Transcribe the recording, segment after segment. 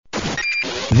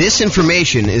This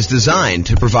information is designed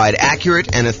to provide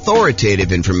accurate and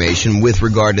authoritative information with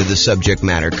regard to the subject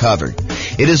matter covered.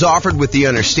 It is offered with the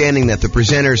understanding that the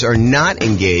presenters are not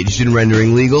engaged in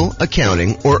rendering legal,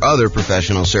 accounting, or other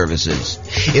professional services.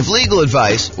 If legal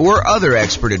advice or other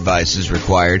expert advice is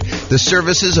required, the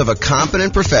services of a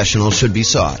competent professional should be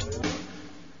sought.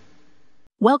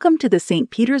 Welcome to the St.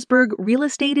 Petersburg Real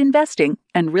Estate Investing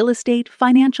and Real Estate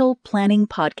Financial Planning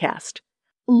Podcast.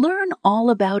 Learn all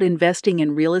about investing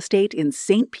in real estate in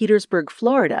St. Petersburg,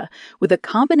 Florida, with a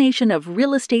combination of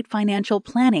real estate financial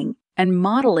planning and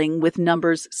modeling with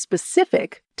numbers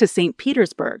specific to St.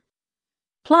 Petersburg.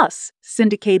 Plus,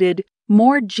 syndicated,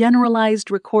 more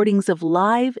generalized recordings of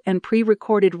live and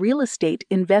pre-recorded real estate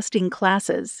investing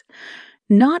classes,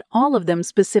 not all of them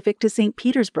specific to St.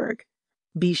 Petersburg.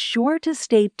 Be sure to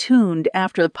stay tuned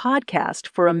after the podcast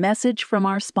for a message from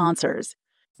our sponsors.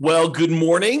 Well, good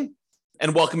morning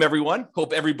and welcome everyone.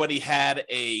 Hope everybody had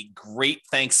a great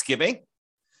Thanksgiving.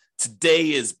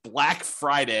 Today is Black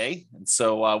Friday, and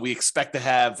so we expect to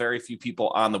have very few people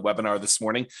on the webinar this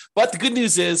morning. But the good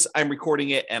news is I'm recording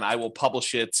it and I will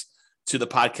publish it to the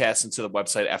podcast and to the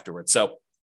website afterwards. So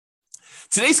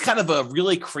today's kind of a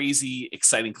really crazy,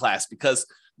 exciting class because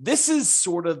this is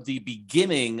sort of the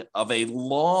beginning of a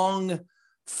long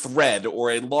thread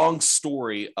or a long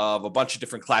story of a bunch of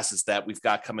different classes that we've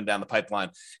got coming down the pipeline.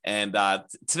 And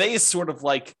today is sort of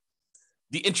like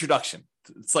the introduction.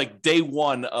 It's like day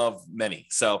one of many.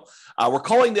 So we're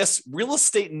calling this Real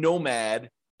Estate Nomad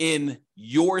in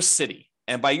Your City.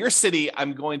 And by your city,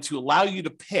 I'm going to allow you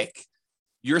to pick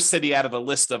your city out of a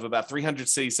list of about 300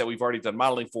 cities that we've already done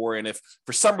modeling for. And if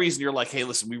for some reason you're like, hey,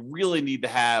 listen, we really need to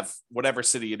have whatever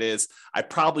city it is, I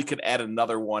probably could add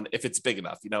another one if it's big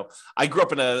enough. You know, I grew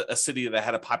up in a city that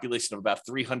had a population of about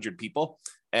 300 people.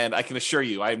 And I can assure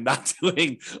you, I'm not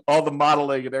doing all the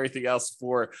modeling and everything else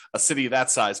for a city that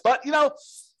size. But, you know,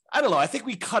 I don't know. I think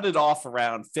we cut it off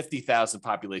around 50,000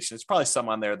 population. There's probably some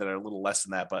on there that are a little less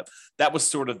than that, but that was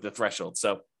sort of the threshold.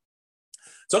 So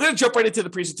I'm going to jump right into the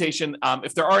presentation.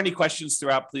 If there are any questions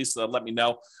throughout, please let me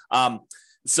know.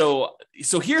 So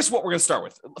here's what we're going to start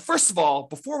with. First of all,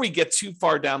 before we get too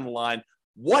far down the line,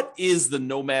 what is the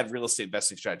Nomad real estate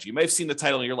investing strategy? You may have seen the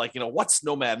title and you're like, you know, what's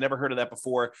Nomad? Never heard of that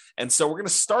before. And so we're going to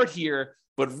start here,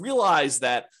 but realize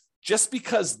that just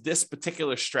because this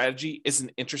particular strategy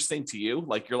isn't interesting to you,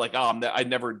 like you're like, oh, I'd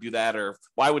never do that, or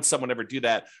why would someone ever do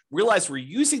that? Realize we're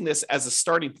using this as a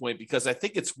starting point because I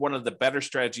think it's one of the better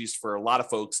strategies for a lot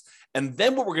of folks. And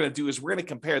then what we're going to do is we're going to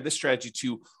compare this strategy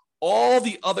to all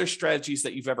the other strategies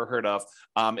that you've ever heard of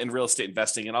in real estate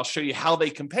investing. And I'll show you how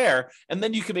they compare. And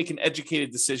then you can make an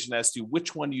educated decision as to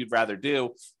which one you'd rather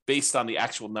do based on the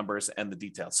actual numbers and the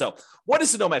details. So what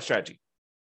is the Nomad strategy?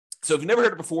 So if you've never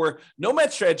heard it before,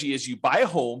 Nomad strategy is you buy a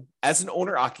home as an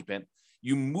owner occupant,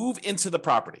 you move into the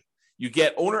property, you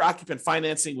get owner occupant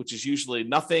financing, which is usually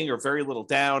nothing or very little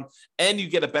down, and you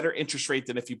get a better interest rate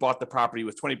than if you bought the property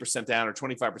with 20% down or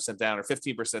 25% down or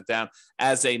 15% down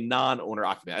as a non-owner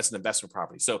occupant, as an investment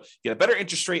property. So you get a better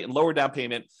interest rate and lower down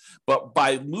payment, but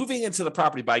by moving into the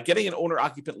property, by getting an owner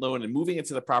occupant loan and moving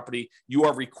into the property, you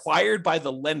are required by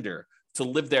the lender to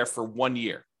live there for 1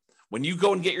 year. When you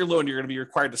go and get your loan, you're going to be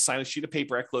required to sign a sheet of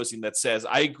paper at closing that says,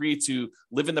 I agree to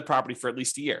live in the property for at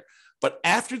least a year. But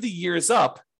after the year is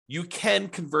up, you can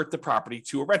convert the property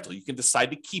to a rental. You can decide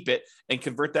to keep it and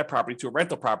convert that property to a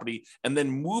rental property and then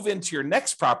move into your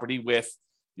next property with,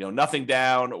 you know, nothing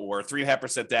down or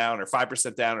 3.5% down or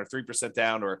 5% down or 3%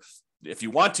 down, or if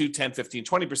you want to, 10, 15,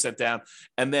 20% down,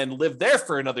 and then live there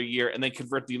for another year and then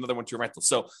convert the another one to a rental.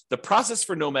 So the process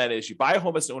for Nomad is you buy a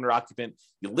home as an owner occupant,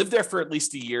 you live there for at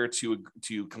least a year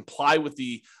to comply with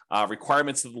the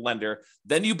requirements of the lender.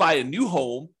 Then you buy a new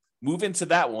home, move into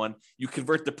that one, you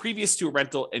convert the previous to a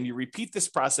rental, and you repeat this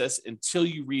process until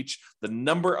you reach the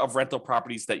number of rental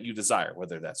properties that you desire,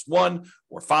 whether that's 1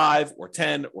 or 5 or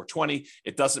 10 or 20,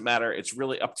 it doesn't matter. It's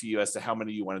really up to you as to how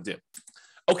many you want to do.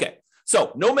 Okay.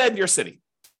 So Nomad in your city.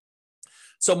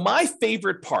 So my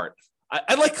favorite part,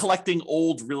 I like collecting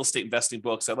old real estate investing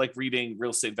books. I like reading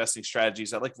real estate investing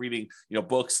strategies. I like reading,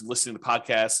 books and listening to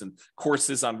podcasts and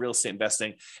courses on real estate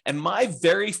investing. And my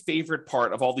very favorite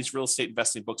part of all these real estate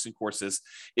investing books and courses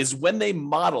is when they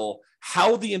model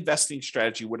how the investing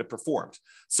strategy would have performed.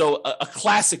 So a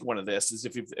classic one of this is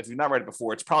if you've not read it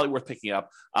before, it's probably worth picking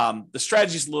up. The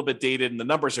strategy is a little bit dated and the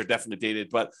numbers are definitely dated,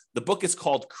 but the book is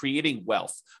called Creating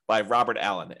Wealth by Robert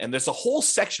Allen. And there's a whole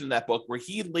section in that book where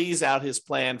he lays out his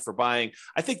plan for buying buying,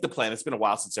 I think the plan, it's been a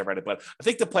while since I read it, but I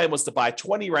think the plan was to buy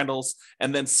 20 rentals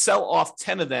and then sell off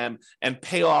 10 of them and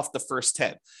pay off the first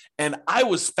 10. And I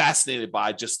was fascinated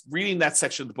by just reading that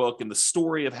section of the book and the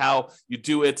story of how you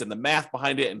do it and the math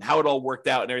behind it and how it all worked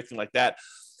out and everything like that.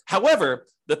 However,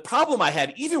 the problem I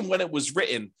had, even when it was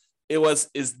written,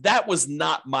 that was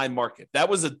not my market. That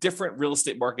was a different real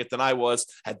estate market than I was,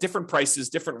 had different prices,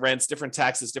 different rents, different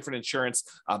taxes, different insurance,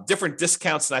 different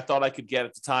discounts than I thought I could get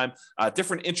at the time,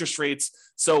 different interest rates.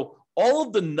 So all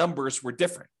of the numbers were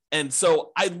different. And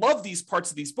so I love these parts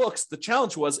of these books. The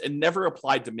challenge was it never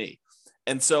applied to me.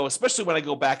 And so, especially when I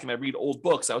go back and I read old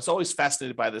books, I was always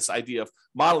fascinated by this idea of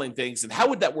modeling things and how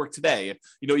would that work today? If,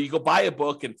 you go buy a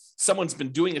book and someone's been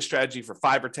doing a strategy for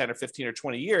 5 or 10 or 15 or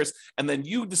 20 years, and then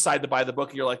you decide to buy the book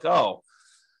and you're like, oh,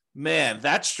 man,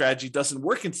 that strategy doesn't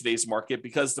work in today's market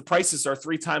because the prices are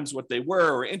 3 times what they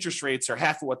were, or interest rates are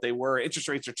half of what they were. Interest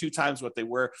rates are 2 times what they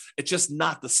were. It's just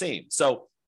not the same. So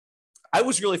I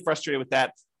was really frustrated with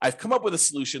that. I've come up with a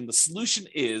solution. The solution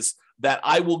is that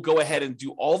I will go ahead and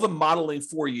do all the modeling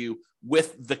for you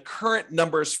with the current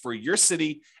numbers for your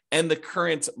city and the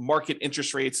current market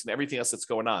interest rates and everything else that's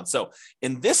going on. So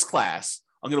in this class,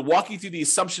 I'm going to walk you through the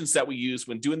assumptions that we use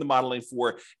when doing the modeling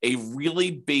for a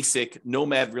really basic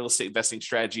nomad real estate investing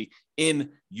strategy in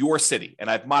your city. And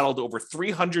I've modeled over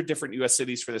 300 different US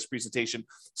cities for this presentation.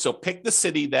 So pick the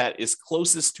city that is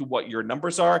closest to what your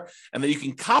numbers are, and then you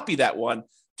can copy that one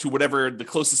to whatever the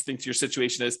closest thing to your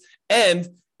situation is. And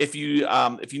if you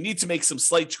need to make some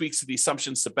slight tweaks to the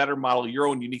assumptions to better model your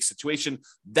own unique situation,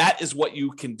 that is what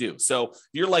you can do. So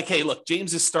you're like, hey, look,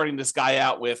 James is starting this guy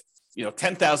out with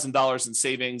 $10,000 in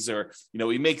savings, or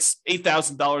he makes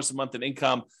 $8,000 a month in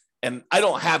income, and I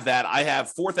don't have that. I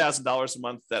have $4,000 a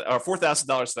month or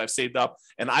 $4,000 that I've saved up,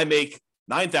 and I make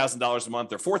 $9,000 a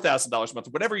month or $4,000 a month,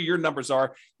 whatever your numbers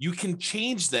are. You can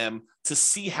change them to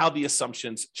see how the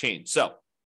assumptions change. So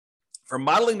for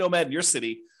modeling Nomad in your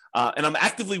city, and I'm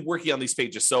actively working on these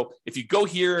pages. So if you go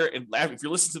here and if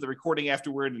you're listening to the recording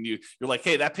afterward and you're like,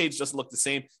 hey, that page doesn't look the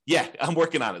same. Yeah, I'm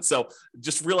working on it. So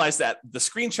just realize that the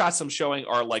screenshots I'm showing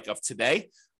are like of today,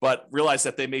 but realize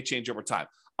that they may change over time.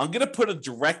 I'm going to put a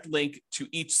direct link to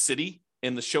each city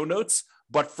in the show notes.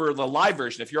 But for the live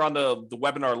version, if you're on the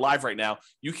webinar live right now,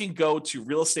 you can go to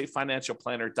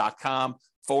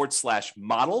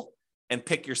realestatefinancialplanner.com/model. and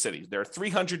pick your city. There are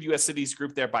 300 US cities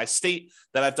grouped there by state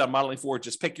that I've done modeling for.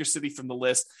 Just pick your city from the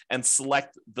list and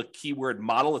select the keyword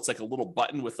model. It's like a little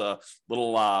button with a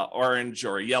little orange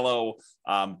or a yellow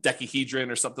decahedron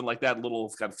or something like that,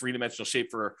 little kind of 3-dimensional shape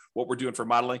for what we're doing for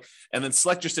modeling. And then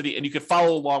select your city, and you can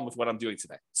follow along with what I'm doing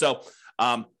today. So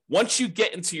once you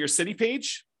get into your city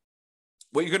page,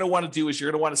 what you're going to want to do is you're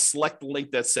going to want to select the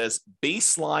link that says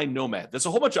Baseline Nomad. There's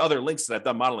a whole bunch of other links that I've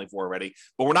done modeling for already,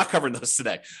 but we're not covering those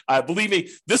today. Believe me,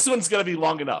 this one's going to be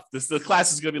long enough. The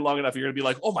class is going to be long enough. You're going to be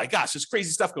like, oh my gosh, there's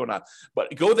crazy stuff going on.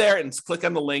 But go there and click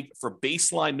on the link for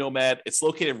Baseline Nomad. It's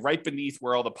located right beneath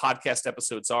where all the podcast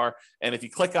episodes are. And if you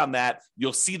click on that,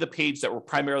 you'll see the page that we're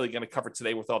primarily going to cover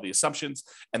today with all the assumptions.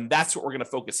 And that's what we're going to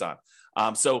focus on.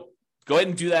 So go ahead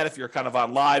and do that if you're kind of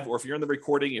on live, or if you're in the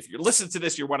recording. If you're listening to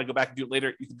this, you want to go back and do it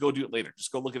later, you can go do it later.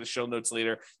 Just go look at the show notes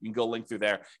later. You can go link through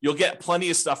there. You'll get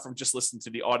plenty of stuff from just listening to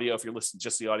the audio if you're listening to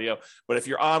just the audio. But if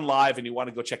you're on live and you want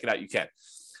to go check it out, you can.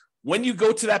 When you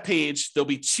go to that page, there'll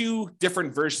be 2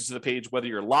 different versions of the page, whether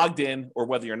you're logged in or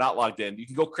whether you're not logged in. You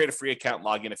can go create a free account and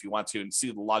log in if you want to and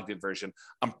see the logged in version.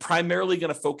 I'm primarily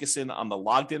going to focus in on the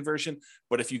logged in version,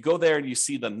 but if you go there and you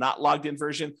see the not logged in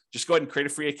version, just go ahead and create a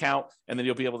free account, and then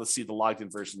you'll be able to see the logged in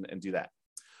version and do that.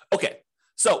 Okay,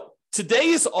 so today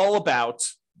is all about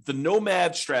the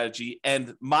Nomad strategy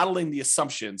and modeling the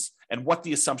assumptions and what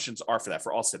the assumptions are for that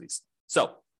for all cities.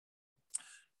 So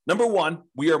number 1,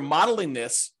 we are modeling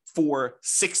this for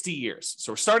 60 years.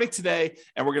 So we're starting today,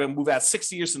 and we're going to move out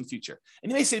 60 years in the future. And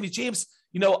you may say to me, James,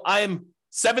 I'm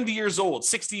 70 years old.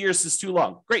 60 years is too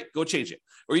long. Great, go change it.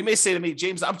 Or you may say to me,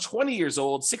 James, I'm 20 years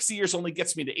old. 60 years only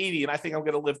gets me to 80, and I think I'm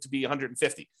going to live to be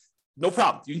 150. No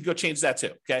problem. You can go change that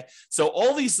too. Okay. So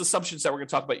all these assumptions that we're going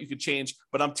to talk about, you can change,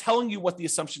 but I'm telling you what the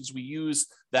assumptions we use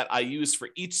that I use for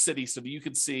each city so that you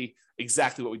can see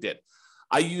exactly what we did.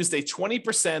 I used a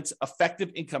 20%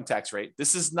 effective income tax rate.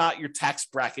 This is not your tax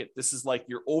bracket. This is like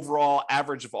your overall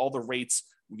average of all the rates,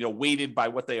 weighted by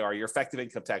what they are, your effective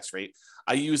income tax rate.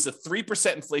 I used a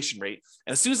 3% inflation rate.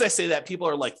 And as soon as I say that, people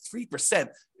are like, 3%?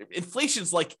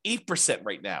 Inflation's like 8%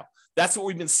 right now. That's what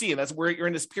we've been seeing. That's where you're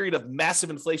in this period of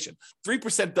massive inflation.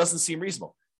 3% doesn't seem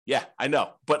reasonable. Yeah, I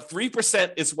know. But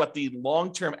 3% is what the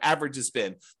long-term average has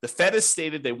been. The Fed has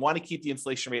stated they want to keep the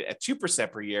inflation rate at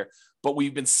 2% per year, but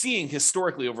we've been seeing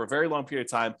historically over a very long period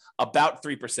of time about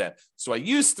 3%. So I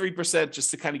use 3%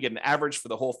 just to kind of get an average for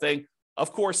the whole thing.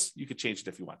 Of course, you could change it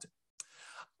if you want to.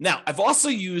 Now, I've also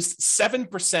used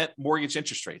 7% mortgage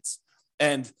interest rates.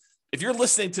 And if you're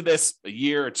listening to this a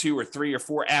year or 2 or 3 or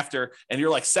 4 after, and you're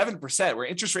like 7%, were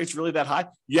interest rates really that high?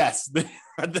 Yes,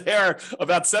 they're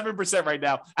about 7% right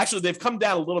now. Actually, they've come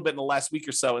down a little bit in the last week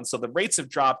or so. And so the rates have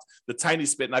dropped the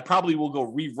tiniest bit. And I probably will go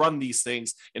rerun these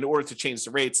things in order to change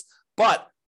the rates. But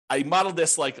I modeled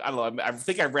this like, I don't know, I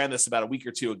think I ran this about a week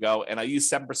or 2 ago, and I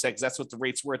used 7% because that's what the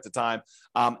rates were at the time.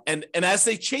 And as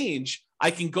they change,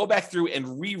 I can go back through and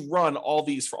rerun all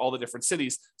these for all the different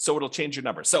cities, so it'll change your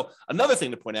number. So another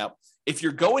thing to point out, if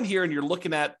you're going here and you're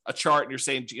looking at a chart and you're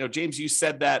saying, James, you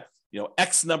said that,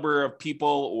 X number of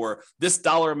people or this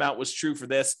dollar amount was true for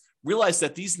this, realize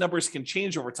that these numbers can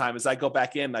change over time as I go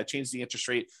back in and I change the interest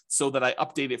rate so that I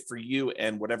update it for you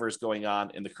and whatever is going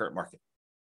on in the current market.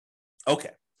 Okay.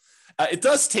 It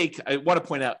does take, I want to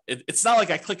point out, it's not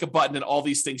like I click a button and all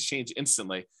these things change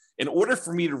instantly. In order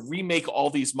for me to remake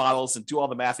all these models and do all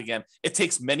the math again, it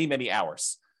takes many, many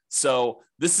hours. So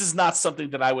this is not something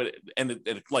that I would, and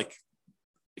it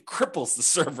cripples the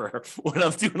server when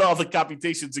I'm doing all the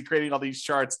computations and creating all these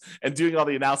charts and doing all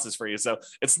the analysis for you. So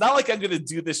it's not like I'm going to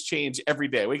do this change every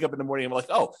day. I wake up in the morning and I'm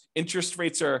like, oh, interest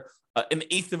rates are an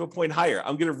eighth of a point higher.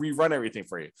 I'm going to rerun everything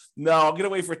for you. No, I'm going to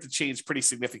wait for it to change pretty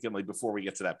significantly before we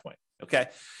get to that point. Okay.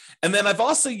 And then I've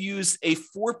also used a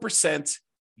 4%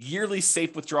 yearly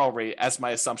safe withdrawal rate as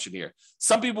my assumption here.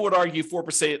 Some people would argue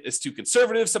 4% is too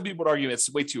conservative. Some people would argue it's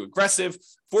way too aggressive.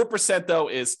 4% though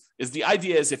is the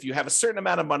idea is if you have a certain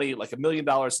amount of money, like $1 million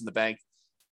in the bank,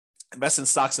 invest in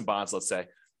stocks and bonds, let's say,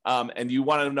 and you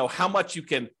want to know how much you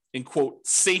can, in quote,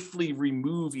 safely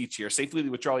remove each year, safely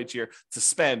withdraw each year to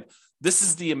spend. This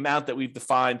is the amount that we've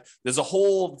defined. There's a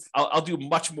whole, I'll do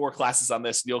much more classes on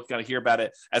this and you'll kind of hear about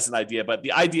it as an idea. But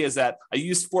the idea is that I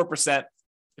used 4%.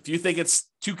 If you think it's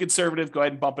too conservative, go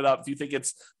ahead and bump it up. If you think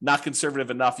it's not conservative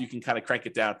enough, you can kind of crank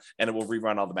it down and it will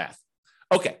rerun all the math.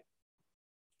 Okay.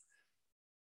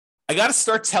 I got to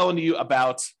start telling you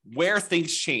about where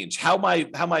things change, how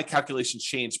my calculations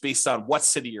change based on what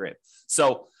city you're in.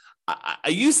 So I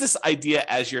use this idea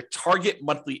as your target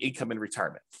monthly income in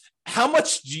retirement. How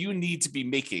much do you need to be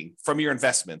making from your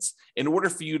investments in order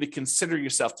for you to consider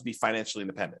yourself to be financially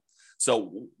independent?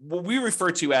 So what we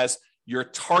refer to as your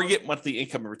target monthly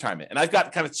income in retirement. And I've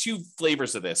got kind of 2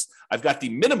 flavors of this. I've got the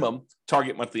minimum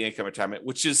target monthly income retirement,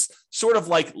 which is sort of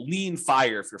like lean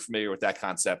fire, if you're familiar with that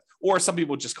concept, or some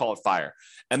people just call it fire.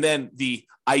 And then the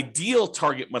ideal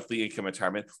target monthly income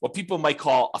retirement, what people might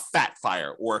call a fat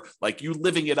fire, or like you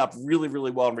living it up really,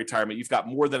 really well in retirement. You've got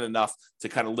more than enough to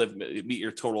kind of meet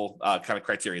your total kind of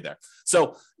criteria there.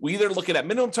 So we either looking at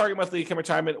minimum target monthly income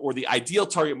retirement or the ideal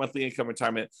target monthly income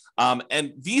retirement.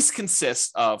 And these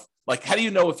consist of, like, how do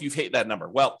you know if you've hit that number?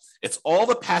 Well, it's all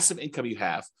the passive income you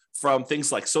have from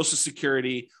things like Social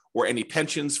Security or any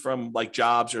pensions from like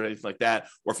jobs or anything like that,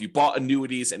 or if you bought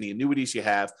annuities, any annuities you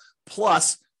have,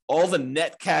 plus all the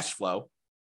net cash flow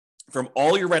from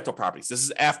all your rental properties. This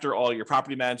is after all your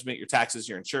property management, your taxes,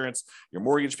 your insurance, your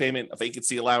mortgage payment, a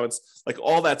vacancy allowance, like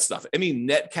all that stuff. Any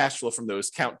net cash flow from those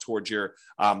count towards your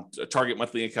target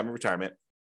monthly income in retirement.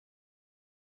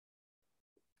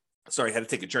 Sorry, I had to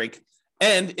take a drink.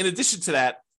 And in addition to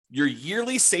that, your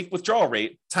yearly safe withdrawal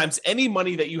rate times any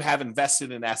money that you have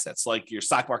invested in assets, like your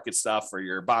stock market stuff or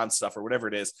your bond stuff or whatever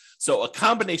it is. So a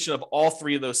combination of all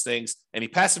 3 of those things, any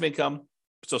passive income,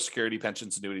 Social Security,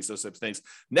 pensions, annuities, those types of things,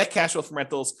 net cash flow from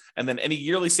rentals, and then any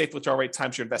yearly safe withdrawal rate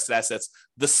times your invested assets.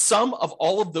 The sum of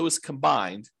all of those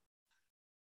combined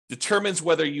determines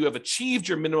whether you have achieved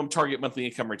your minimum target monthly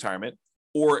income retirement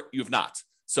or you have not.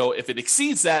 So if it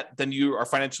exceeds that, then you are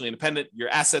financially independent. Your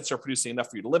assets are producing enough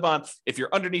for you to live on. If you're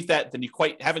underneath that, then you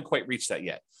haven't quite reached that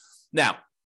yet. Now,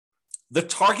 the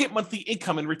target monthly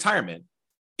income in retirement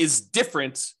is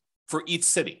different for each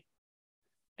city.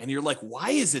 And you're like, why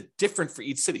is it different for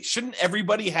each city? Shouldn't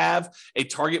everybody have a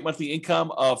target monthly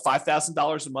income of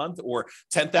 $5,000 a month or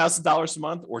 $10,000 a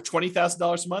month or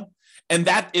 $20,000 a month? And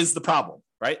that is the problem,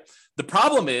 right? The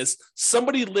problem is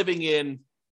somebody living in,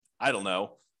 I don't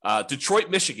know,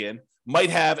 Detroit, Michigan might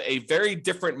have a very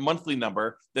different monthly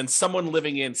number than someone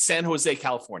living in San Jose,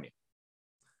 California.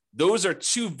 Those are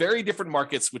 2 very different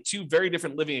markets with 2 very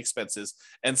different living expenses.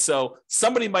 And so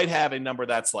somebody might have a number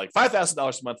that's like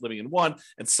 $5,000 a month living in one,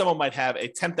 and someone might have a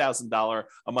 $10,000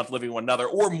 a month living in another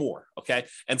or more. Okay.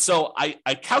 And so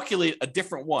I calculate a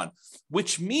different one,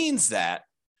 which means that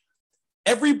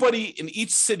everybody in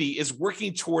each city is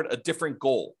working toward a different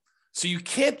goal. So you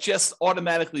can't just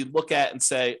automatically look at and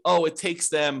say, oh, it takes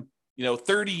them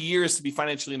 30 years to be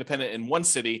financially independent in one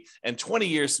city and 20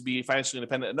 years to be financially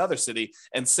independent in another city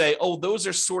and say, oh, those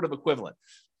are sort of equivalent.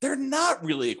 They're not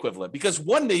really equivalent because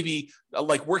one may be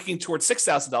like working toward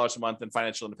 $6,000 a month in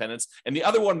financial independence, and the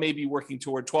other one may be working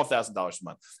toward $12,000 a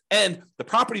month. And the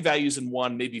property values in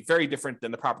one may be very different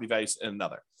than the property values in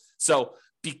another. So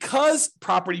because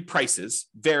property prices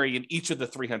vary in each of the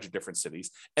 300 different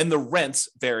cities, and the rents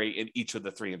vary in each of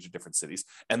the 300 different cities,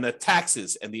 and the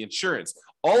taxes and the insurance,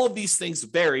 all of these things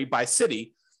vary by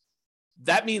city,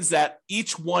 that means that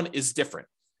each one is different.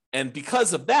 And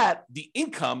because of that, the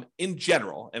income in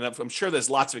general, and I'm sure there's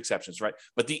lots of exceptions, right?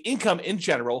 But the income in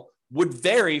general would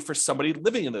vary for somebody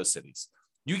living in those cities.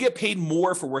 You get paid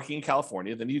more for working in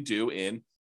California than you do in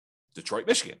Detroit,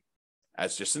 Michigan.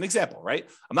 As just an example, right?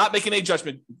 I'm not making any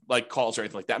judgment like calls or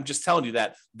anything like that. I'm just telling you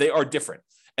that they are different.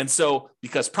 And so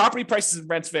because property prices and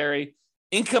rents vary,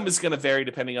 income is going to vary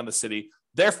depending on the city.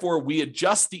 Therefore, we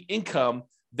adjust the income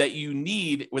that you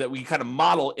need, or that we kind of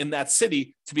model in that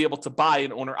city to be able to buy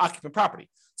an owner-occupant property.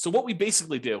 So what we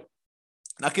basically do, I'm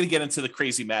not going to get into the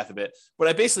crazy math of it, but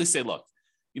I basically say, look,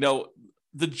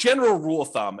 the general rule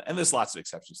of thumb, and there's lots of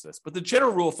exceptions to this, but the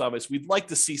general rule of thumb is we'd like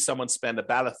to see someone spend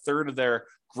about a third of their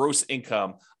gross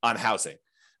income on housing.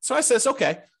 So I says,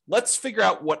 okay, let's figure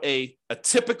out what a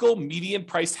typical median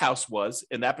priced house was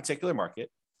in that particular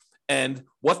market, and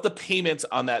what the payment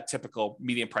on that typical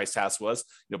median priced house was,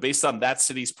 based on that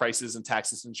city's prices and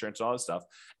taxes, insurance, and all that stuff.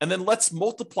 And then let's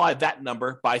multiply that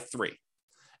number by 3.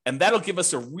 And that'll give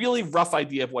us a really rough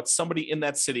idea of what somebody in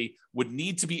that city would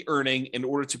need to be earning in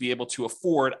order to be able to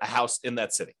afford a house in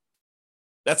that city.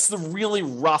 That's the really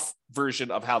rough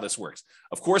version of how this works.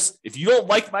 Of course, if you don't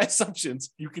like my assumptions,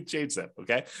 you can change them,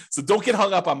 okay? So don't get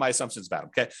hung up on my assumptions about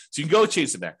them, okay? So you can go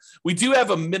change them there. We do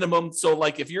have a minimum. So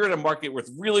like if you're in a market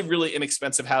with really, really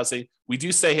inexpensive housing, we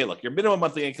do say, hey, look, your minimum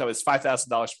monthly income is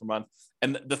 $5,000 per month.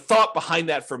 And the thought behind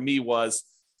that for me was,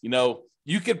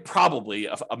 you could probably,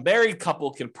 a married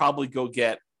couple can probably go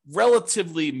get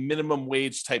relatively minimum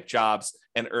wage type jobs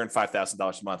and earn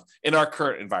 $5,000 a month in our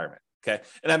current environment. Okay.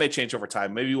 And that may change over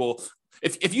time. Maybe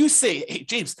if you say, hey,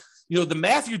 James, the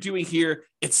math you're doing here,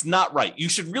 it's not right. You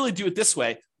should really do it this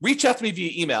way. Reach out to me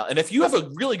via email. And if you have a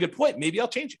really good point, maybe I'll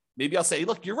change it. Maybe I'll say,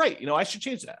 look, you're right. I should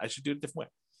change that. I should do it a different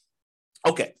way.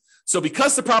 Okay. So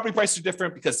because the property prices are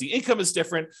different, because the income is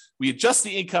different, we adjust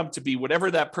the income to be whatever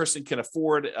that person can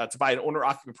afford to buy an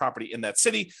owner-occupant property in that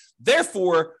city.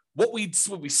 Therefore, what we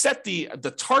set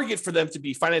the target for them to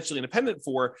be financially independent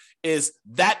for is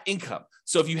that income.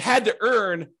 So if you had to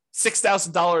earn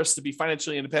 $6,000 to be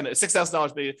financially independent, $6,000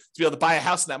 to be able to buy a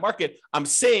house in that market, I'm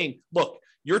saying, look,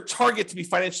 your target to be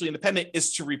financially independent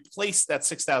is to replace that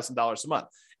 $6,000 a month.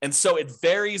 And so it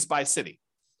varies by city.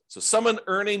 So someone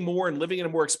earning more and living in a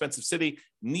more expensive city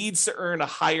needs to earn a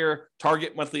higher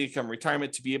target monthly income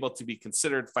retirement to be able to be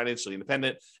considered financially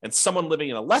independent. And someone living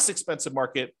in a less expensive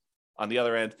market, on the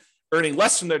other end, earning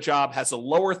less from their job, has a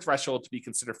lower threshold to be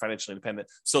considered financially independent.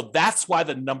 So that's why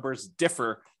the numbers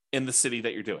differ in the city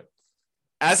that you're doing.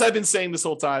 As I've been saying this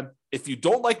whole time, if you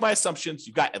don't like my assumptions,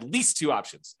 you've got at least 2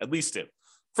 options, at least 2.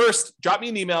 First, drop me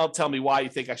an email, tell me why you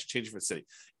think I should change it for the city.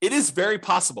 It is very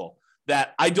possible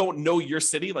that I don't know your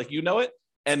city like you know it,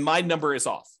 and my number is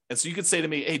off. And so you could say to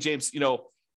me, hey, James,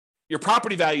 your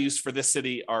property values for this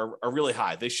city are really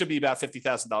high. They should be about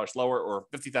 $50,000 lower or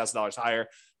 $50,000 higher.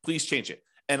 Please change it.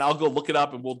 And I'll go look it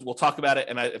up and we'll talk about it.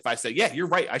 And if I say, yeah, you're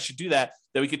right, I should do that,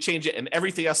 then we could change it. And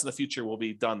everything else in the future will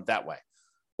be done that way.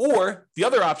 Or the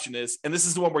other option is, and this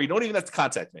is the one where you don't even have to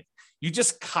contact me. You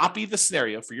just copy the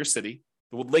scenario for your city,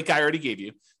 the link I already gave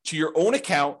you, to your own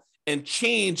account and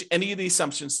change any of the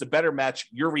assumptions to better match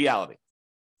your reality.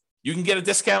 You can get a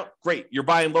discount. Great. You're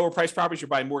buying lower price properties. You're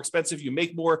buying more expensive. You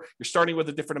make more. You're starting with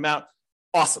a different amount.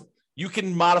 Awesome. You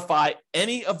can modify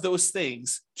any of those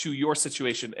things to your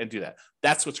situation and do that.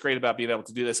 That's what's great about being able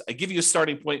to do this. I give you a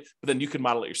starting point, but then you can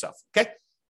model it yourself. Okay.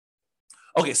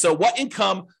 So what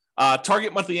income,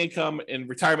 target monthly income and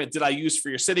retirement did I use for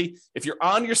your city? If you're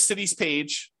on your city's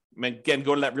page, again,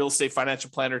 go to that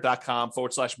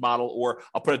realestatefinancialplanner.com/model, or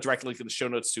I'll put a direct link in the show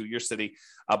notes to your city,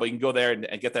 but you can go there and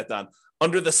get that done.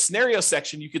 Under the scenario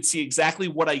section, you can see exactly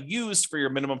what I used for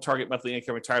your minimum target monthly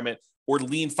income retirement or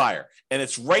lean fire. And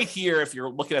it's right here. If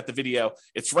you're looking at the video,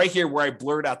 it's right here where I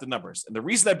blurred out the numbers. And the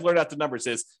reason I blurred out the numbers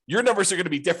is your numbers are going to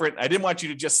be different. I didn't want you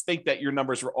to just think that your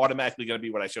numbers were automatically going to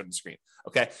be what I showed on the screen.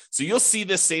 Okay. So you'll see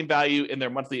this same value in their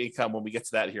monthly income when we get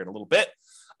to that here in a little bit.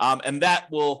 And that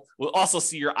we'll also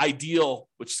see your ideal,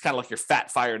 which is kind of like your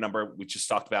fat fire number we just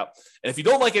talked about. And if you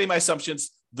don't like any of my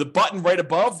assumptions, the button right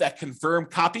above that confirm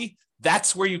copy,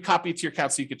 that's where you copy it to your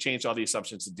account so you can change all the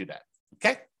assumptions and do that.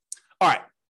 Okay? All right.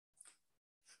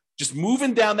 Just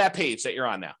moving down that page that you're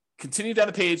on now. Continue down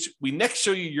the page. We next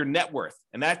show you your net worth,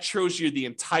 and that shows you the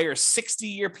entire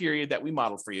 60-year period that we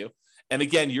modeled for you. And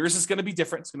again, yours is going to be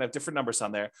different. It's going to have different numbers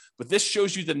on there, but this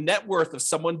shows you the net worth of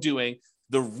someone doing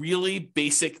the really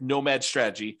basic nomad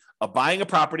strategy of buying a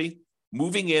property,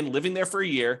 moving in, living there for a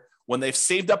year. When they've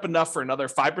saved up enough for another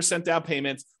 5% down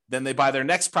payment, then they buy their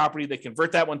next property, they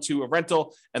convert that one to a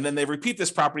rental, and then they repeat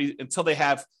this property until they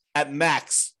have at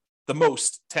max the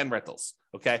most 10 rentals.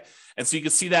 Okay. And so you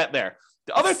can see that there.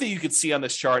 The other thing you can see on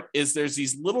this chart is there's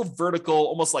these little vertical,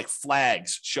 almost like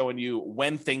flags showing you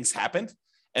when things happened.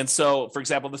 And so, for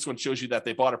example, this one shows you that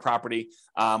they bought a property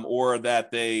or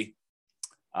that they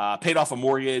paid off a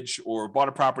mortgage or bought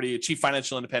a property, achieved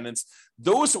financial independence.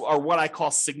 Those are what I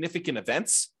call significant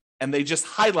events. And they just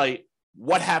highlight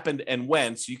what happened and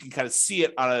when, so you can kind of see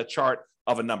it on a chart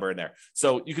of a number in there.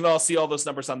 So you can all see all those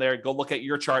numbers on there. Go look at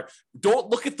your chart. Don't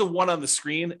look at the one on the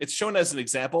screen. It's shown as an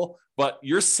example, but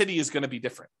your city is going to be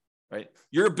different, right?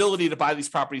 Your ability to buy these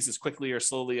properties as quickly or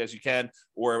slowly as you can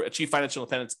or achieve financial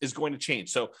independence is going to change.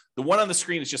 So the one on the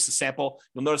screen is just a sample.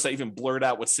 You'll notice I even blurred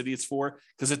out what city it's for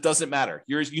because it doesn't matter.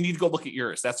 Yours, you need to go look at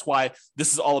yours. That's why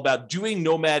this is all about doing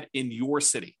Nomad in your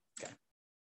city. Okay.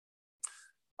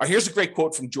 All right, here's a great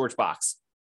quote from George Box.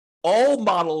 All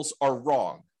models are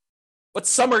wrong, but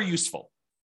some are useful.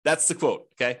 That's the quote,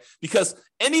 okay? Because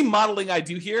any modeling I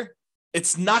do here,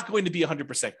 it's not going to be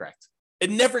 100% correct. It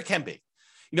never can be.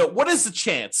 You know, what is the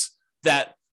chance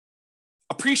that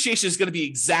appreciation is going to be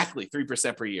exactly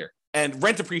 3% per year and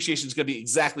rent appreciation is going to be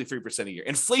exactly 3% a year?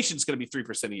 Inflation is going to be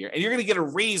 3% a year, and you're going to get a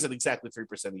raise at exactly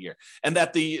 3% a year. And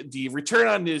that the return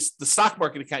on the stock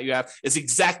market account you have is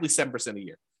exactly 7% a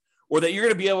year. Or that you're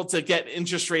going to be able to get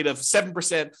interest rate of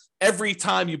 7% every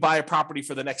time you buy a property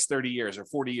for the next 30 years or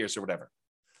 40 years or whatever.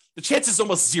 The chance is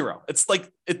almost zero. It's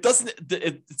like,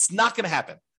 it's not going to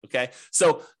happen. Okay.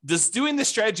 So does doing this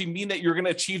strategy mean that you're going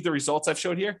to achieve the results I've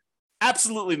showed here?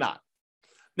 Absolutely not.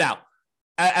 Now,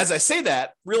 as I say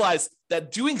that, realize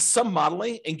that doing some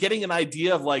modeling and getting an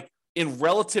idea of like, in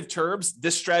relative terms,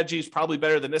 this strategy is probably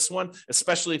better than this one,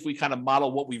 especially if we kind of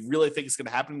model what we really think is going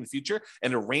to happen in the future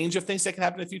and a range of things that can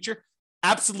happen in the future.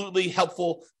 Absolutely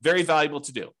helpful, very valuable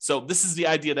to do. So this is the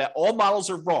idea that all models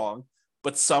are wrong,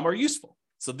 but some are useful.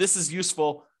 So this is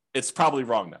useful. It's probably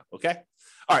wrong now. Okay.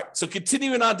 All right. So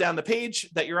continuing on down the page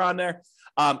that you're on there,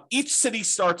 each city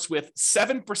starts with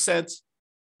 7%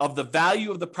 of the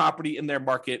value of the property in their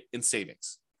market in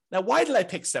savings. Now, why did I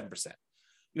pick 7%?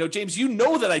 You know, James, you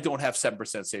know that I don't have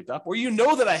 7% saved up, or you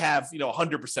know that I have,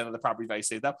 100% of the property value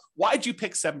saved up. Why'd you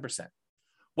pick 7%?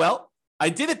 Well, I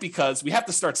did it because we have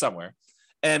to start somewhere.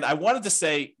 And I wanted to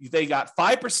say they got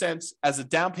 5% as a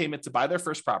down payment to buy their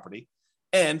first property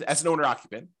and as an owner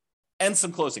occupant and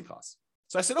some closing costs.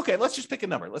 So I said, okay, let's just pick a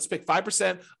number. Let's pick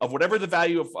 5% of whatever the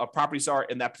value of properties are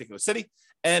in that particular city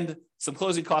and some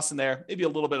closing costs in there, maybe a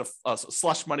little bit of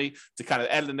slush money to kind of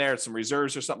add in there, some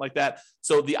reserves or something like that.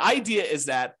 So the idea is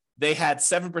that they had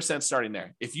 7% starting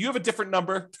there. If you have a different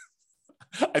number,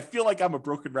 I feel like I'm a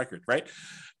broken record, right?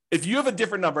 If you have a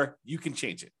different number, you can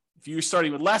change it. If you're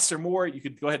starting with less or more, you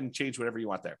could go ahead and change whatever you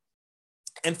want there.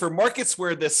 And for markets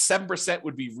where this 7%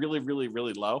 would be really, really,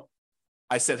 really low,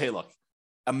 I said, hey, look,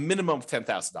 a minimum of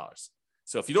 $10,000.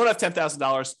 So if you don't have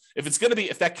 $10,000,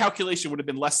 if that calculation would have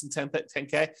been less than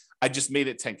 10K, I just made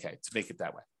it 10K to make it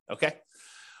that way. Okay.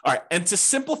 All right. And to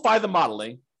simplify the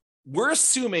modeling, we're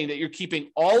assuming that you're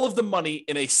keeping all of the money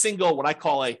in a single, what I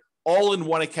call a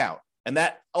all-in-one account. And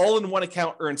that all-in-one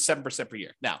account earns 7% per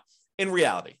year. Now, in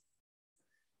reality,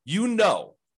 you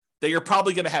know that you're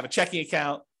probably going to have a checking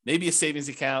account, maybe a savings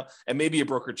account, and maybe a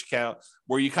brokerage account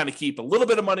where you kind of keep a little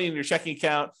bit of money in your checking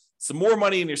account, some more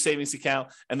money in your savings account,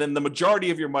 and then the majority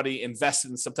of your money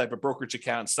invested in some type of brokerage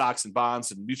account, stocks and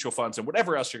bonds and mutual funds and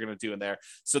whatever else you're going to do in there,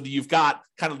 so that you've got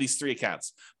kind of these three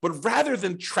accounts. But rather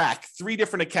than track three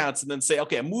different accounts and then say,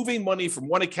 okay, I'm moving money from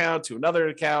one account to another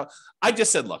account, I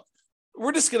just said, look,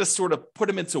 we're just going to sort of put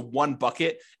them into one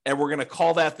bucket, and we're going to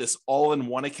call that this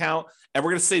all-in-one account. And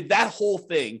we're going to say that whole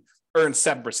thing earns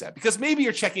 7%, because maybe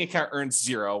your checking account earns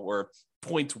 0 or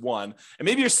 0.1, and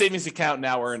maybe your savings account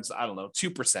now earns,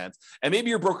 2%, and maybe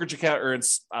your brokerage account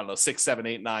earns, 6, 7,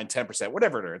 8, 9, 10%,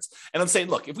 whatever it earns. And I'm saying,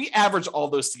 look, if we average all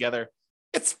those together,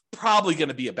 it's probably going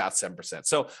to be about 7%.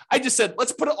 So I just said,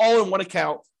 let's put it all in one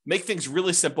account, make things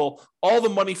really simple. All the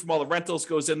money from all the rentals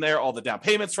goes in there. All the down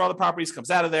payments for all the properties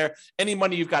comes out of there. Any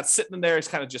money you've got sitting in there is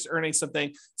kind of just earning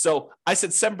something. So I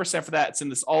said 7% for that. It's in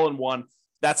this all in one.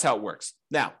 That's how it works.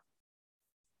 Now,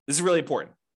 this is really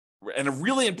important. and a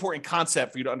really important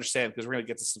concept for you to understand, because we're going to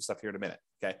get to some stuff here in a minute.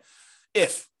 Okay.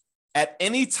 If at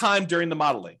any time during the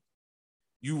modeling,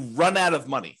 you run out of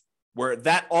money, where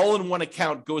that all-in-one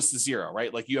account goes to zero,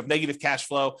 right? Like you have negative cash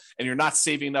flow and you're not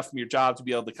saving enough from your job to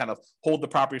be able to kind of hold the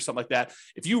property or something like that.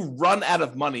 If you run out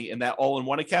of money in that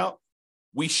all-in-one account,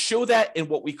 we show that in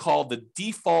what we call the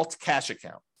default cash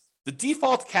account. The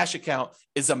default cash account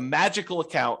is a magical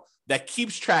account that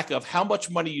keeps track of how much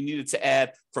money you needed to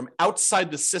add from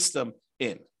outside the system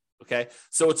in, okay?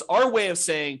 So it's our way of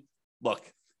saying, look,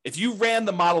 if you ran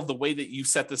the model the way that you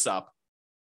set this up,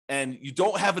 and you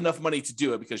don't have enough money to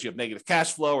do it because you have negative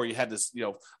cash flow, or you had this,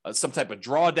 some type of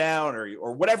drawdown,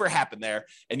 or whatever happened there,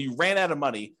 and you ran out of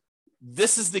money,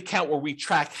 this is the account where we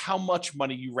track how much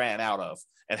money you ran out of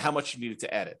and how much you needed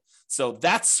to add it. So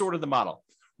that's sort of the model.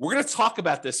 We're going to talk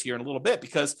about this here in a little bit,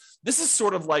 because this is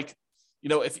sort of like,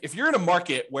 if you're in a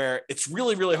market where it's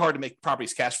really, really hard to make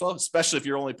properties cash flow, especially if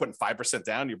you're only putting 5%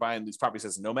 down, you're buying these properties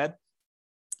as a Nomad,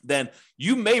 then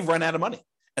you may run out of money.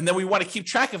 And then we want to keep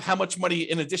track of how much money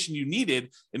in addition you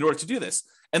needed in order to do this.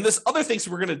 And there's other things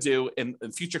we're going to do in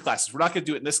future classes. We're not going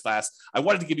to do it in this class. I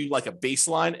wanted to give you like a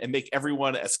baseline and make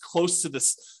everyone as close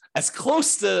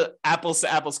to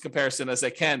apples comparison as I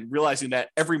can, realizing that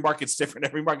every market's different.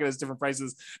 Every market has different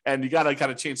prices, and you got to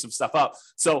kind of change some stuff up.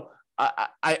 So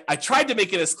I tried to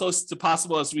make it as close to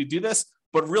possible as we do this,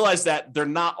 but realize that they're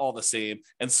not all the same.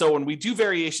 And so when we do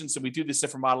variations and we do this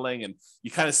different modeling, and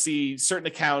you kind of see certain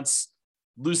accounts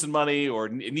losing money or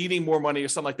needing more money or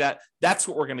something like that, that's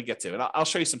what we're going to get to. And I'll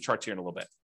show you some charts here in a little bit.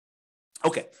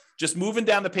 Okay, just moving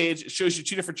down the page, it shows you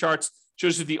two different charts.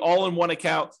 Shows you the all-in-one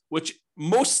account, which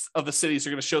most of the cities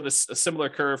are going to show this a similar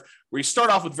curve, where you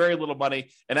start off with very little money,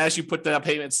 and as you put the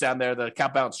payments down there, the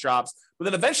account balance drops. But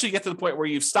then eventually you get to the point where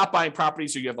you've stopped buying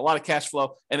properties, or you have a lot of cash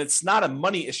flow, and it's not a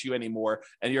money issue anymore,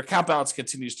 and your account balance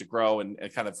continues to grow and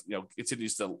kind of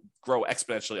continues to grow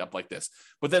exponentially up like this.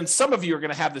 But then some of you are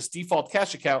going to have this default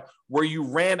cash account where you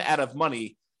ran out of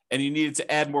money and you needed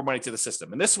to add more money to the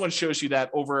system. And this one shows you that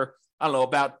over,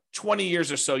 about 20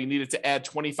 years or so, you needed to add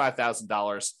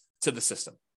 $25,000 to the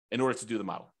system in order to do the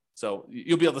model. So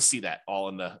you'll be able to see that all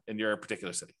in your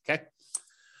particular city, okay?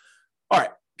 All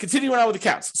right, continuing on with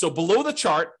accounts. So below the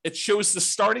chart, it shows the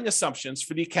starting assumptions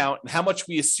for the account and how much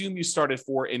we assume you started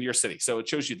for in your city. So it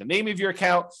shows you the name of your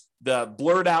account. The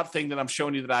blurred out thing that I'm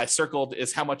showing you that I circled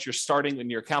is how much you're starting in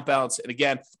your account balance. And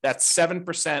again, that's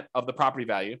 7% of the property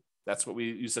value. That's what we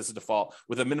use as a default,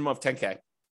 with a minimum of 10K.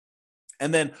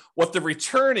 And then what the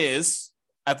return is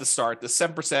at the start, the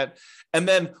 7%. And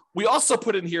then we also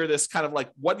put in here this kind of like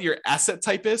what your asset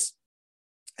type is.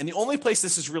 And the only place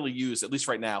this is really used, at least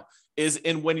right now, is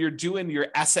in when you're doing your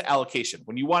asset allocation.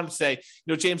 When you want to say,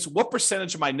 James, what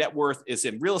percentage of my net worth is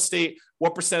in real estate?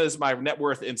 What percentage of my net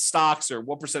worth in stocks? Or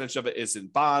what percentage of it is in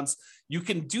bonds? You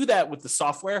can do that with the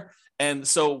software. And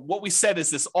so what we said is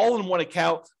this all-in-one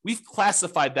account, we've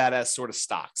classified that as sort of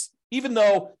stocks. Even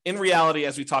though in reality,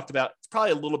 as we talked about, it's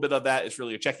probably a little bit of that is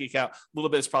really your checking account, a little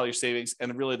bit is probably your savings,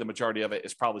 and really the majority of it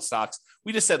is probably stocks.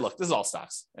 We just said, look, this is all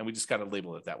stocks, and we just kind of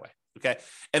labeled it that way, okay?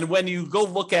 And when you go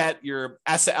look at your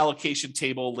asset allocation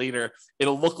table later,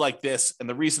 it'll look like this, and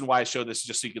the reason why I show this is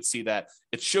just so you can see that.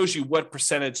 It shows you what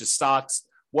percentage is stocks,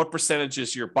 what percentage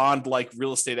is your bond-like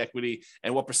real estate equity,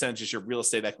 and what percentage is your real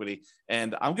estate equity.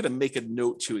 And I'm going to make a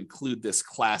note to include this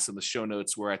class in the show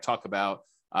notes where I talk about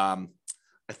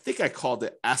I think I called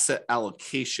it asset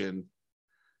allocation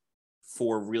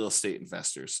for real estate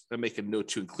investors. I make a note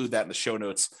to include that in the show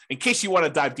notes in case you want to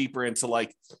dive deeper into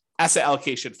like asset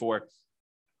allocation for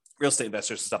real estate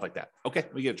investors and stuff like that. Okay,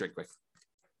 let me get a drink quick.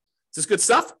 Is this good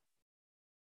stuff?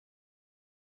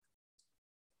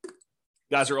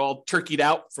 You guys are all turkeyed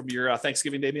out from your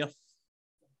Thanksgiving Day meal?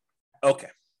 Okay.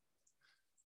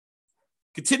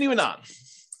 Continuing on.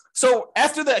 So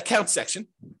after the account section,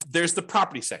 there's the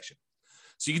property section.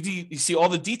 So you see all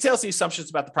the details and the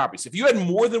assumptions about the properties. If you had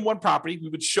more than one property, we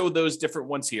would show those different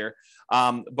ones here.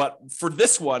 But for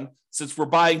this one, since we're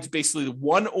buying basically the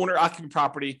one owner-occupant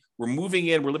property, we're moving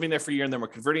in, we're living there for a year, and then we're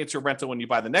converting it to a rental. When you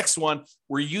buy the next one,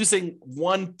 we're using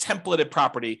one templated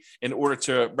property in order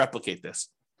to replicate this.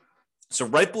 So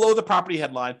right below the property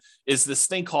headline is this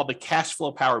thing called the cash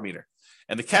flow power meter.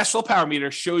 And the cash flow power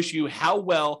meter shows you how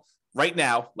well right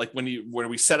now, like when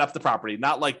we set up the property,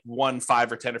 not like 1,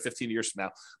 5, or 10 or 15 years from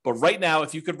now, but right now,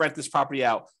 if you could rent this property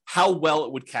out, how well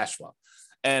it would cash flow.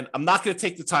 And I'm not going to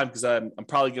take the time because I'm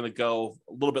probably going to go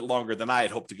a little bit longer than I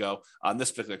had hoped to go on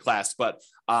this particular class. But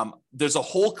there's a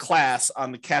whole class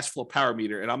on the cash flow power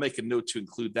meter, and I'll make a note to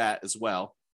include that as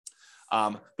well.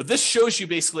 But this shows you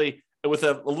basically with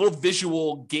a little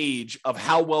visual gauge of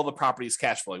how well the property is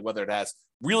cash flowing, whether it has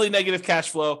really negative cash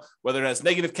flow, whether it has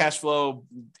negative cash flow,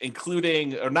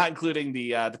 including or not including the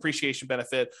depreciation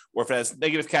benefit, or if it has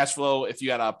negative cash flow, if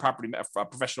you had a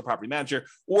professional property manager,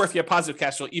 or if you have positive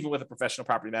cash flow, even with a professional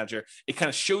property manager, it kind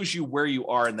of shows you where you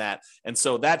are in that. And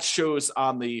so that shows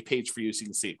on the page for you so you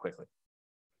can see it quickly.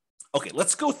 Okay,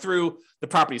 let's go through the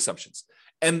property assumptions.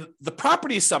 And the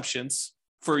property assumptions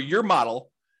for your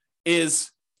model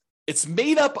it's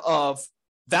made up of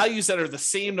values that are the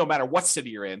same no matter what city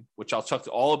you're in, which I'll talk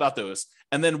to all about those,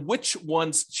 and then which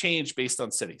ones change based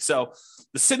on city. So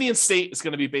the city and state is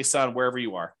going to be based on wherever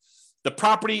you are. The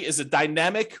property is a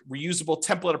dynamic, reusable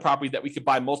template of property that we could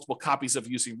buy multiple copies of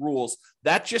using rules.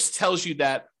 That just tells you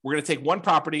that we're going to take one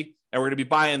property and we're going to be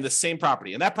buying the same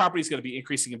property. And that property is going to be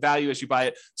increasing in value as you buy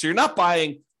it. So you're not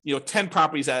buying 10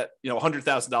 properties at, $100,000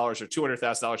 or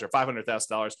 $200,000 or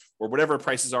 $500,000 or whatever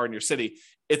prices are in your city.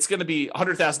 It's going to be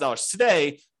 $100,000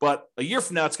 today, but a year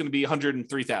from now, it's going to be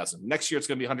 $103,000. Next year, it's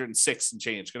going to be 106 and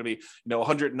change. It's going to be,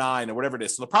 109 or whatever it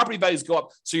is. So the property values go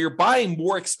up. So you're buying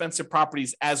more expensive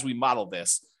properties as we model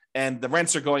this, and the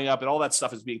rents are going up and all that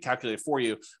stuff is being calculated for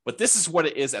you. But this is what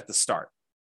it is at the start.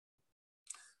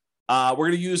 We're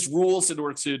going to use rules in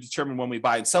order to determine when we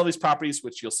buy and sell these properties,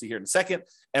 which you'll see here in a second.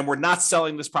 And we're not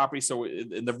selling this property. So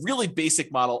in the really basic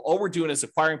model, all we're doing is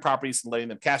acquiring properties and letting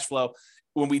them cash flow.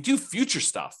 When we do future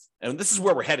stuff, and this is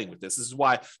where we're heading with this, this is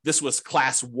why this was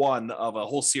class one of a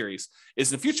whole series,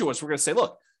 is in the future ones, we're going to say,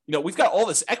 look, we've got all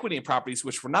this equity in properties,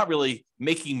 which we're not really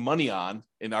making money on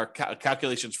in our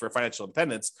calculations for financial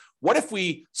independence. What if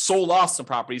we sold off some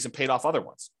properties and paid off other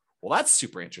ones? Well, that's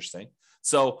super interesting.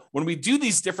 So when we do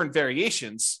these different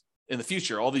variations in the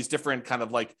future, all these different kind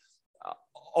of like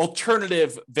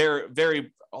alternative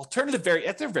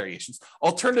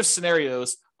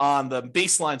scenarios on the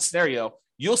baseline scenario,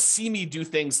 you'll see me do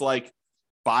things like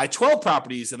buy 12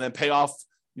 properties and then pay off,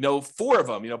 4 of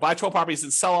them, buy 12 properties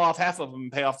and sell off half of them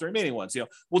and pay off the remaining ones.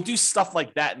 We'll do stuff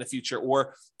like that in the future,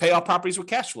 or pay off properties with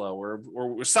cash flow,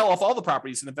 or sell off all the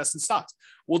properties and invest in stocks.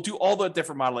 We'll do all the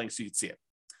different modeling so you can see it.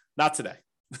 Not today.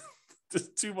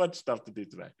 Just too much stuff to do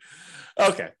today.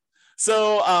 Okay.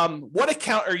 So what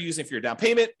account are you using for your down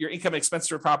payment, your income and expense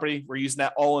for property? We're using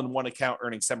that all in one account,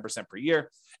 earning 7% per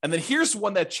year. And then here's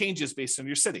one that changes based on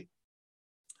your city.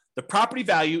 The property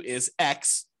value is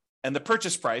X, and the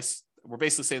purchase price, we're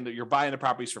basically saying that you're buying the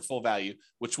properties for full value,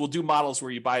 which we'll do models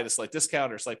where you buy at a slight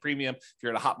discount or slight premium if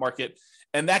you're in a hot market.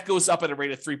 And that goes up at a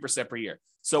rate of 3% per year.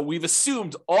 So we've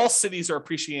assumed all cities are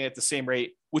appreciating at the same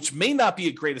rate, which may not be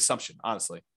a great assumption,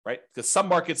 honestly, right? Because some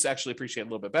markets actually appreciate a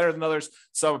little bit better than others.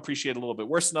 Some appreciate a little bit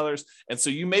worse than others. And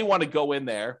so you may want to go in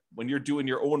there when you're doing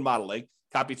your own modeling,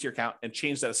 copy to your account and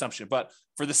change that assumption. But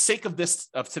for the sake of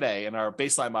today and our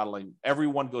baseline modeling,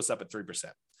 everyone goes up at 3%.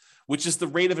 Which is the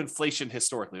rate of inflation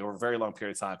historically over a very long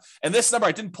period of time. And this number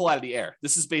I didn't pull out of the air.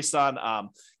 This is based on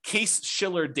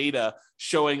Case-Shiller data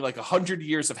showing like 100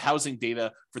 years of housing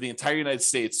data for the entire United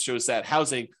States shows that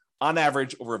housing on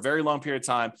average over a very long period of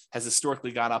time has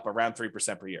historically gone up around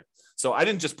 3% per year. So I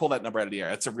didn't just pull that number out of the air.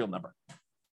 That's a real number.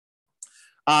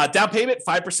 Down payment,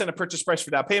 5% of purchase price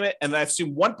for down payment. And then I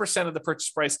assume 1% of the purchase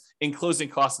price in closing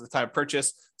costs at the time of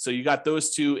purchase. So you got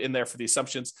those two in there for the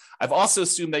assumptions. I've also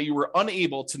assumed that you were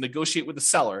unable to negotiate with the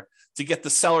seller to get the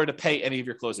seller to pay any of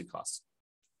your closing costs.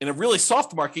 In a really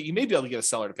soft market, you may be able to get a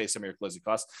seller to pay some of your closing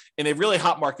costs. In a really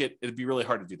hot market, it'd be really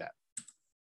hard to do that.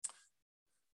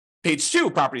 Page 2,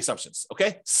 property assumptions.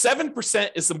 Okay. 7%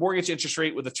 is the mortgage interest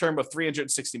rate with a term of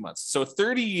 360 months. So a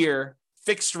 30-year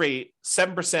fixed rate,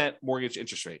 7% mortgage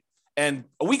interest rate. And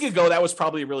a week ago, that was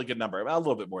probably a really good number, a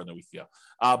little bit more than a week ago.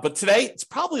 But today, it's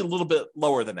probably a little bit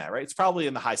lower than that, right? It's probably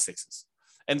in the high 6s.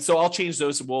 And so I'll change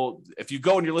those. If you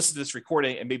go and you're listening to this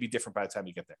recording, it may be different by the time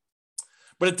you get there.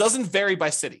 But it doesn't vary by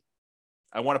city.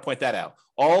 I want to point that out.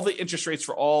 All the interest rates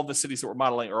for all the cities that we're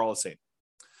modeling are all the same.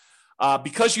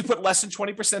 Because you put less than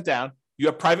 20% down, you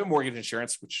have private mortgage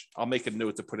insurance, which I'll make a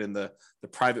note to put in the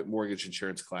private mortgage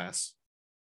insurance class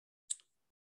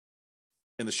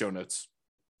in the show notes.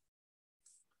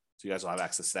 So you guys will have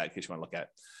access to that in case you want to look at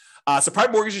it. So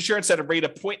private mortgage insurance at a rate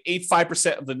of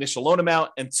 0.85% of the initial loan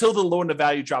amount until the loan to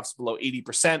value drops below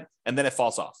 80%, and then it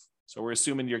falls off. So we're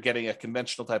assuming you're getting a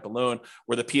conventional type of loan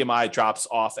where the PMI drops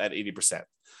off at 80%.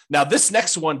 Now, this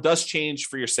next one does change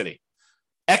for your city.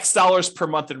 X dollars per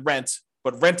month in rent,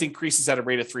 but rent increases at a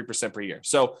rate of 3% per year.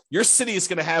 So your city is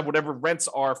going to have whatever rents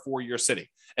are for your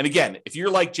city. And again, if you're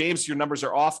like James, your numbers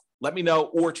are off, let me know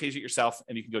or change it yourself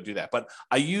and you can go do that. But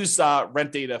I use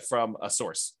rent data from a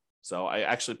source. So I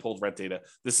actually pulled rent data.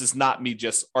 This is not me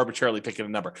just arbitrarily picking a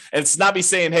number. And it's not me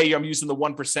saying, hey, I'm using the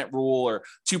 1% rule or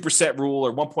 2% rule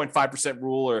or 1.5%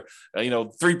 rule or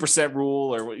 3%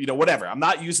 rule or whatever. I'm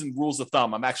not using rules of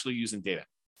thumb. I'm actually using data.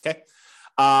 Okay.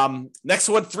 Next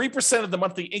one, 3% of the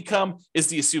monthly income is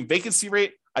the assumed vacancy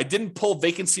rate. I didn't pull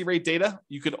vacancy rate data.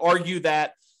 You could argue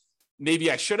that maybe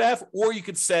I should have, or you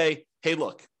could say, hey,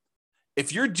 look,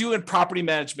 if you're doing property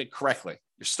management correctly,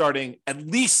 you're starting at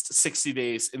least 60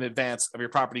 days in advance of your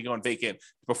property going vacant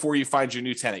before you find your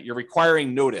new tenant. You're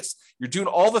requiring notice. You're doing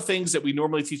all the things that we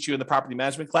normally teach you in the property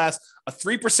management class. A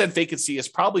 3% vacancy is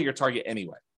probably your target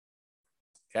anyway.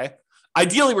 Okay.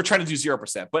 Ideally, we're trying to do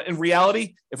 0%, but in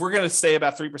reality, if we're going to stay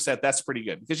about 3%, that's pretty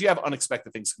good because you have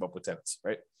unexpected things come up with tenants,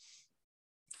 right?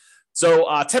 So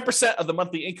 10% of the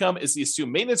monthly income is the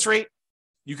assumed maintenance rate.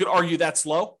 You could argue that's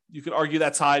low. You could argue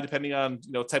that's high, depending on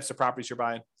types of properties you're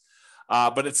buying.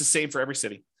 But it's the same for every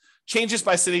city. Changes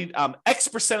by city,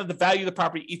 X% of the value of the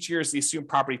property each year is the assumed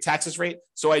property taxes rate.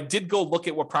 So I did go look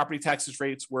at what property taxes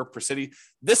rates were per city.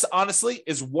 This honestly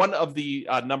is one of the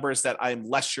numbers that I'm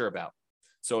less sure about.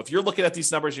 So if you're looking at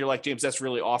these numbers, you're like, James, that's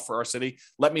really off for our city.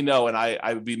 Let me know. And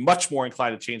I would be much more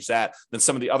inclined to change that than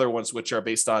some of the other ones, which are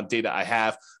based on data I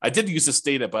have. I did use this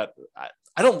data, but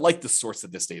I don't like the source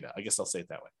of this data. I guess I'll say it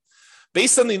that way.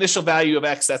 Based on the initial value of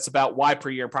X, that's about Y per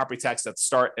year in property tax at the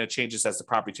start, and it changes as the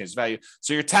property changes value.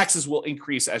 So your taxes will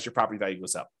increase as your property value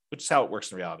goes up, which is how it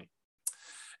works in reality.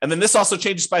 And then this also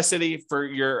changes by city for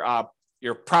your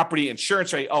property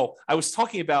insurance rate. Oh, I was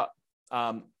talking about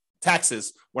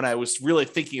taxes when I was really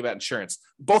thinking about insurance.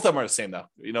 Both of them are the same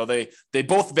though. They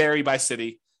both vary by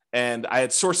city, and I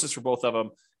had sources for both of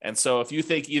them. And so if you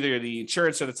think either the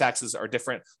insurance or the taxes are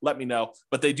different, let me know.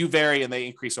 But they do vary and they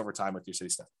increase over time with your city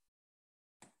stuff.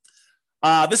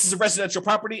 This is a residential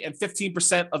property, and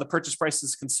 15% of the purchase price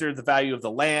is considered the value of the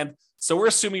land. So we're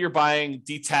assuming you're buying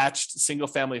detached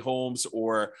single-family homes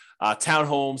or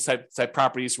townhomes type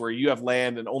properties where you have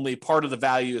land and only part of the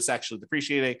value is actually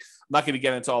depreciating. I'm not going to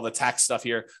get into all the tax stuff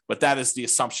here, but that is the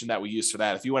assumption that we use for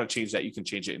that. If you want to change that, you can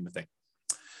change it in the thing.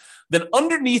 Then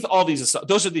underneath all these,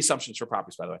 those are the assumptions for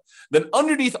properties, by the way. Then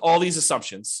underneath all these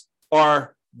assumptions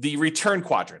are the return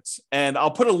quadrants. And I'll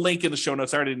put a link in the show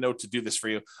notes. I already know to do this for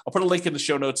you. I'll put a link in the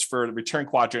show notes for the return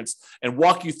quadrants and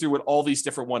walk you through what all these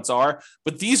different ones are.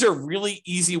 But these are really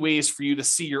easy ways for you to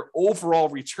see your overall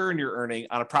return you're earning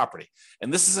on a property.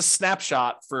 And this is a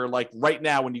snapshot for like right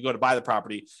now when you go to buy the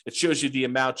property. It shows you the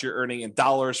amount you're earning in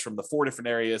dollars from the 4 different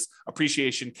areas: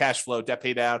 appreciation, cash flow, debt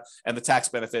pay down, and the tax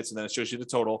benefits. And then it shows you the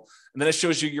total. And then it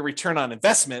shows you your return on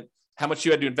investment, how much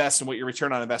you had to invest and what your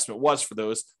return on investment was for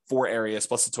those 4 areas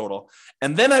plus the total.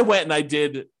 And then I went and I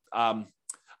did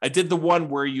the one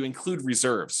where you include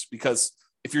reserves, because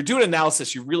if you're doing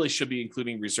analysis, you really should be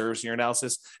including reserves in your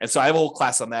analysis. And so I have a whole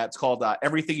class on that. It's called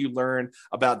Everything You Learn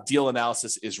About Deal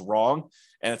Analysis is Wrong.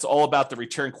 And it's all about the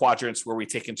return quadrants where we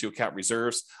take into account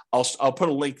reserves. I'll put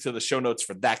a link to the show notes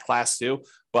for that class too,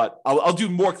 but I'll do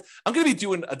more. I'm going to be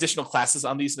doing additional classes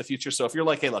on these in the future. So if you're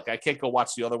like, hey, look, I can't go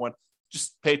watch the other one,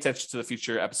 just pay attention to the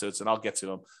future episodes and I'll get to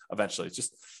them eventually.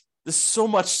 There's so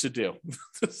much to do,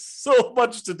 so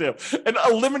much to do, and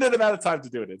a limited amount of time to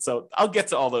do it. So I'll get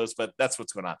to all those, but that's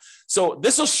what's going on. So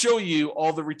this will show you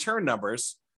all the return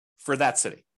numbers for that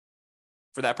city,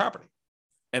 for that property.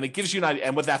 And it gives you an idea,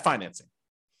 and with that financing.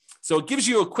 So it gives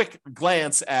you a quick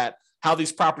glance at how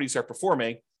these properties are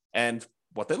performing and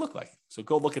what they look like. So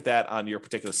go look at that on your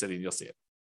particular city and you'll see it.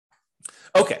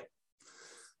 Okay.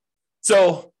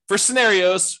 So for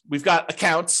scenarios, we've got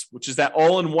accounts, which is that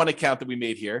all-in-one account that we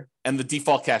made here, and the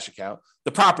default cash account.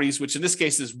 The properties, which in this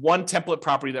case is one template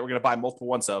property that we're going to buy multiple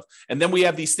ones of. And then we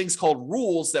have these things called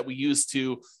rules that we use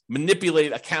to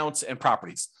manipulate accounts and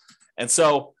properties. And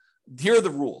so here are the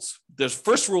rules. The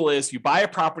first rule is you buy a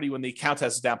property when the account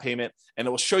has a down payment, and it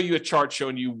will show you a chart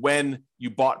showing you when you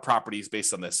bought properties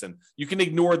based on this. And you can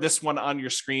ignore this one on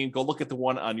your screen. Go look at the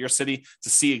one on your city to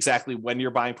see exactly when you're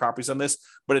buying properties on this.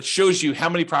 But it shows you how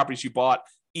many properties you bought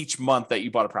each month that you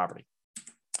bought a property.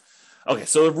 Okay,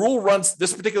 so the rule runs,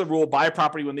 this particular rule, buy a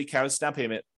property when the account is down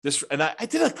payment. And I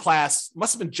did a class,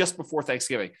 must have been just before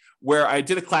Thanksgiving, where I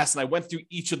did a class and I went through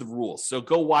each of the rules. So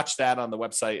go watch that on the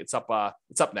website. It's up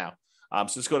now. So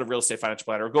just go to Real Estate Financial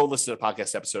Planner or go listen to the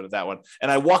podcast episode of that one. And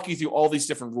I walk you through all these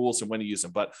different rules and when to use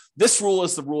them. But this rule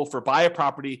is the rule for buy a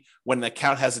property when the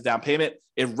account has a down payment.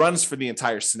 It runs for the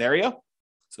entire scenario.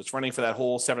 So it's running for that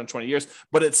whole 720 years,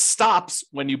 but it stops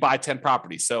when you buy 10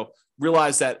 properties. So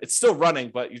realize that it's still running,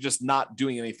 but you're just not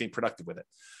doing anything productive with it.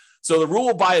 So the rule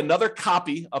will buy another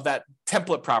copy of that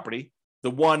template property,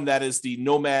 the one that is the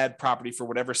Nomad property for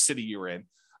whatever city you're in,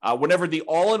 whenever the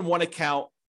all-in-one account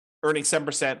earning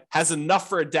 7%, has enough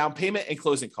for a down payment and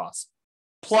closing costs,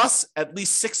 plus at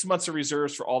least 6 months of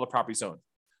reserves for all the properties owned.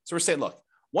 So we're saying, look,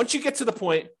 once you get to the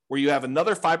point where you have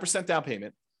another 5% down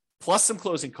payment, plus some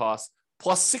closing costs,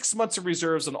 plus 6 months of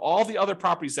reserves on all the other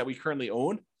properties that we currently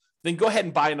own, then go ahead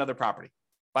and buy another property,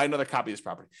 buy another copy of this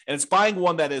property. And it's buying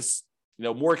one that is,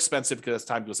 more expensive because as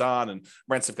time goes on and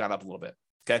rents have gone up a little bit.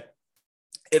 Okay.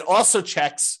 It also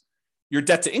checks your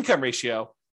debt to income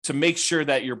ratio to make sure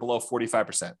that you're below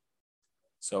 45%.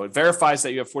 So it verifies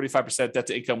that you have 45% debt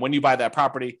to income when you buy that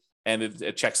property, and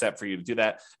it checks that for you to do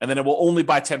that. And then it will only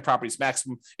buy 10 properties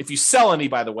maximum. If you sell any,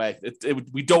 by the way,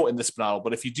 we don't in this model,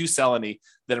 but if you do sell any,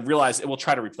 then realize it will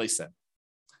try to replace them.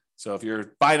 So if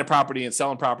you're buying a property and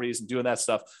selling properties and doing that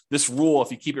stuff, this rule,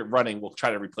 if you keep it running, will try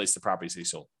to replace the properties that you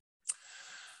sold.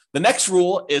 The next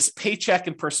rule is paycheck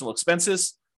and personal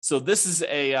expenses. So this is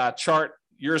a chart.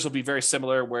 Yours will be very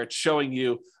similar, where it's showing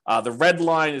you the red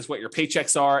line is what your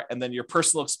paychecks are, and then your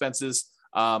personal expenses,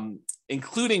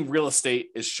 including real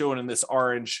estate, is shown in this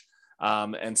orange.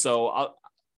 And so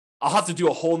I'll have to do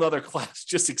a whole nother class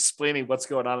just explaining what's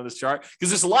going on in this chart, because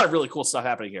there's a lot of really cool stuff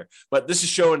happening here. But this is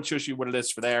shows you what it is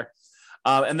for there.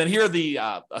 And then here are the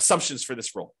assumptions for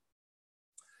this rule.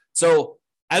 So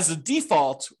as a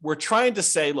default, we're trying to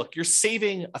say, look, you're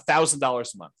saving $1,000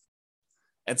 a month.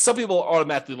 And some people are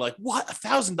automatically like, what,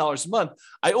 $1,000 a month?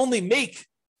 I only make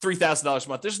 $3,000 a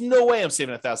month. There's no way I'm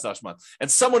saving $1,000 a month. And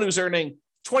someone who's earning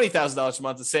 $20,000 a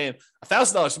month is saying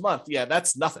 $1,000 a month. Yeah,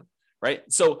 that's nothing, right?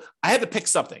 So I had to pick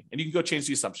something, and you can go change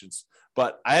the assumptions,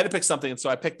 but I had to pick something. And so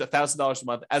I picked $1,000 a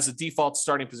month as a default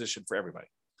starting position for everybody.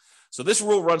 So this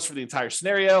rule runs for the entire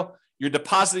scenario. You're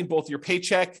depositing both your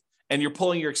paycheck and you're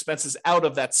pulling your expenses out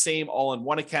of that same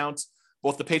all-in-one account.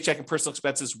 Both the paycheck and personal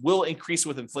expenses will increase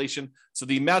with inflation. So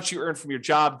the amount you earn from your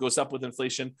job goes up with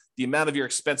inflation. The amount of your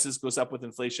expenses goes up with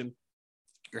inflation.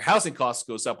 Your housing costs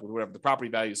goes up with whatever the property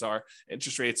values are,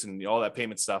 interest rates, and all that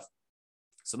payment stuff.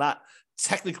 So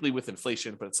technically with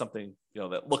inflation, but it's something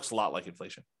that looks a lot like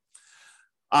inflation.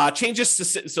 Changes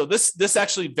to so this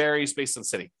actually varies based on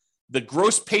city. The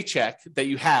gross paycheck that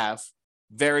you have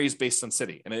varies based on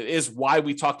city, and it is why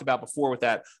we talked about before with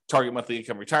that target monthly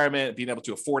income retirement, being able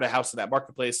to afford a house in that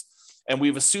marketplace. And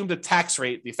we've assumed a tax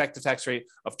rate, the effective tax rate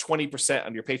of 20%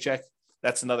 on your paycheck.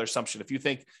 That's another assumption. If you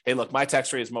think, hey, look, my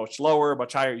tax rate is much lower,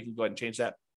 much higher, you can go ahead and change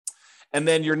that. And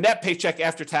then your net paycheck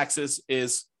after taxes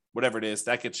is whatever it is,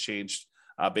 that gets changed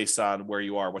based on where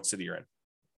you are, what city you're in.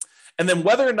 And then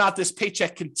whether or not this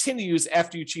paycheck continues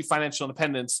after you achieve financial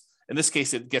independence, in this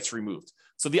case, it gets removed.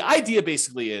 So the idea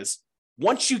basically is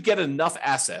once you get enough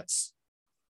assets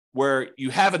where you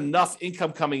have enough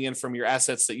income coming in from your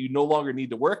assets that you no longer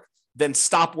need to work, then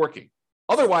stop working.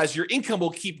 Otherwise, your income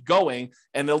will keep going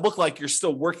and it'll look like you're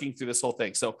still working through this whole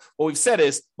thing. So what we've said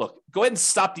is, look, go ahead and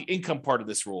stop the income part of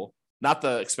this rule, not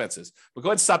the expenses, but go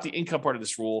ahead and stop the income part of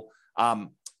this rule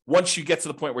once you get to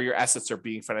the point where your assets are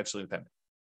being financially independent.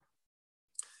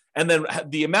 And then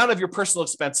the amount of your personal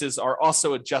expenses are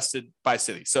also adjusted by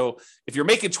city. So if you're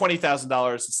making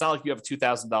 $20,000, it's not like you have a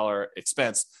 $2,000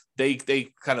 expense. They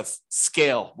kind of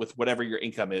scale with whatever your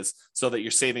income is so that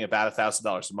you're saving about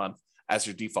 $1,000 a month as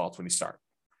your default when you start.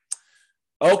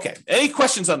 Okay. Any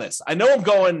questions on this? I know I'm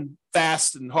going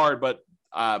fast and hard, but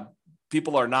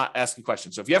people are not asking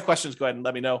questions. So if you have questions, go ahead and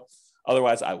let me know.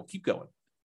 Otherwise, I will keep going.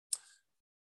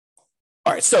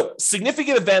 All right, so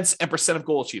significant events and percent of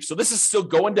goal achieved. So this is still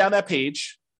going down that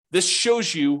page. This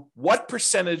shows you what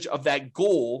percentage of that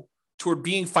goal toward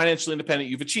being financially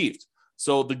independent you've achieved.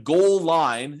 So the goal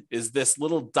line is this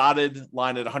little dotted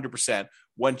line at 100%.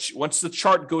 Once the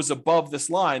chart goes above this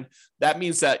line, that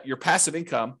means that your passive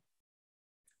income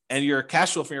and your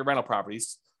cash flow from your rental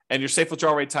properties and your safe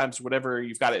withdrawal rate times whatever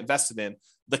you've got it invested in,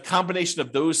 the combination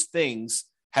of those things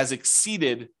has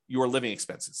exceeded your living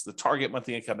expenses, the target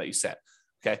monthly income that you set.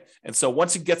 Okay. And so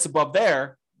once it gets above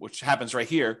there, which happens right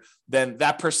here, then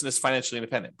that person is financially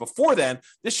independent. Before then,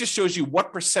 this just shows you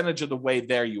what percentage of the way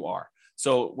there you are.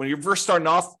 So when you're first starting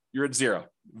off, you're at zero,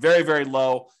 very, very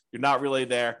low. You're not really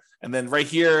there. And then right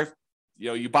here,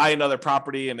 you buy another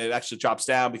property and it actually drops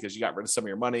down because you got rid of some of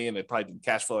your money and it probably didn't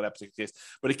cash flow in that particular case,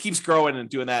 but it keeps growing and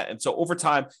doing that. And so over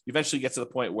time, you eventually get to the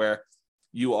point where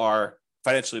you are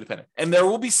financially independent. And there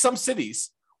will be some cities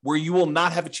where you will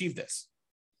not have achieved this.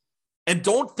 And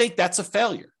don't think that's a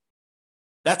failure.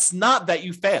 That's not that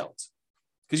you failed,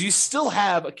 because you still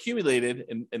have accumulated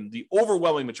in the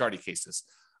overwhelming majority of cases,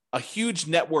 a huge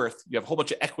net worth. You have a whole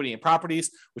bunch of equity and properties,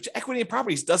 which equity and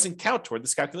properties doesn't count toward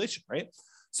this calculation, right?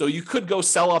 So you could go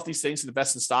sell off these things and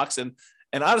invest in stocks. And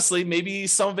honestly, maybe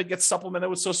some of it gets supplemented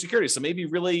with Social Security. So maybe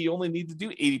really you only need to do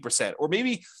 80%, or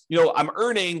maybe, I'm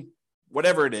earning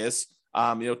whatever it is,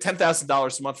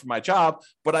 $10,000 a month for my job,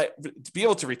 but to be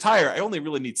able to retire, I only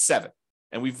really need 7.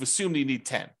 And we've assumed you need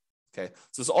 10. Okay.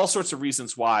 So there's all sorts of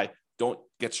reasons why. Don't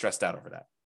get stressed out over that.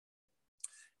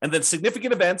 And then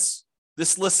significant events.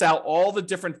 This lists out all the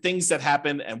different things that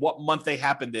happened and what month they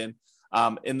happened in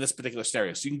this particular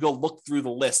scenario. So you can go look through the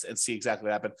list and see exactly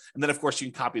what happened. And then, of course, you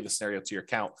can copy the scenario to your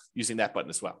account using that button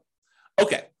as well.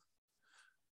 Okay.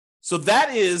 So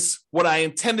that is what I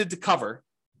intended to cover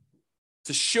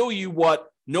to show you what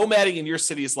nomading in your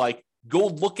city is like. Go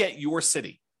look at your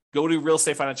city. Go to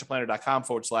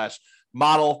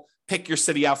realestatefinancialplanner.com/model, pick your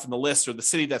city out from the list or the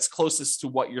city that's closest to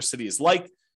what your city is like.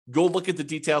 Go look at the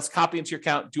details, copy into your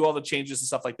account, do all the changes and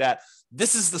stuff like that.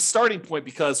 This is the starting point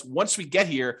because once we get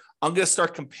here, I'm going to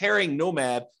start comparing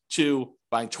Nomad to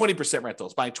buying 20%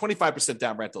 rentals, buying 25%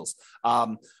 down rentals,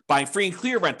 buying free and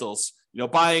clear rentals,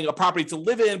 buying a property to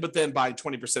live in, but then buying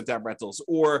 20% down rentals,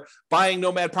 or buying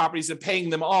Nomad properties and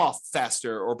paying them off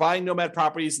faster, or buying Nomad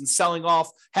properties and selling off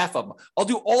half of them. I'll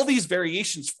do all these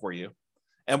variations for you,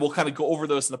 and we'll kind of go over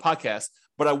those in the podcast.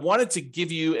 But I wanted to give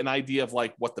you an idea of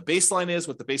like what the baseline is,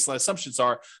 what the baseline assumptions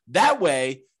are. That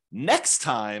way, next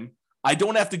time, I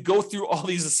don't have to go through all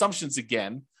these assumptions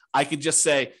again. I could just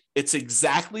say it's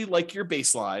exactly like your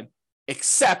baseline,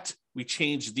 except we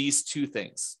change these 2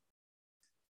 things.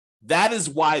 That is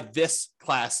why this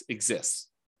class exists.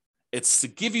 It's to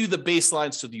give you the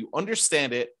baseline so that you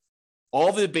understand it,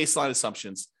 all the baseline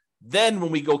assumptions. Then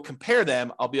when we go compare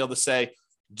them, I'll be able to say,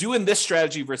 doing this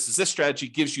strategy versus this strategy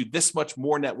gives you this much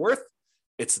more net worth.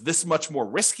 It's this much more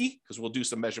risky because we'll do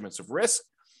some measurements of risk.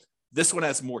 This one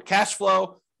has more cash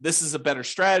flow. This is a better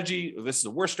strategy. Or this is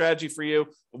a worse strategy for you.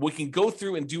 We can go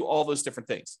through and do all those different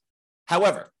things.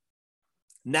 However,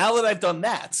 now that I've done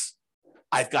that,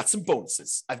 I've got some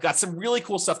bonuses. I've got some really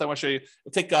cool stuff that I want to show you.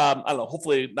 It'll take,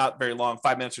 hopefully not very long,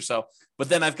 5 minutes or so. But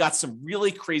then I've got some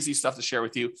really crazy stuff to share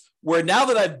with you where now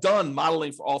that I've done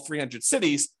modeling for all 300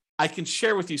 cities, I can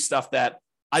share with you stuff that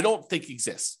I don't think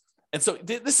exists. And so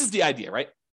this is the idea, right?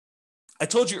 I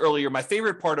told you earlier, my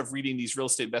favorite part of reading these real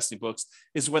estate investing books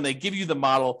is when they give you the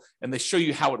model and they show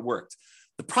you how it worked.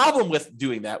 The problem with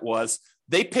doing that was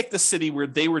they picked the city where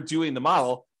they were doing the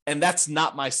model, and that's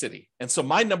not my city. And so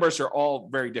my numbers are all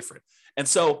very different. And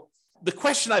so the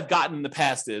question I've gotten in the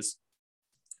past is,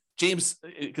 James,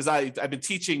 because I've been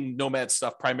teaching Nomad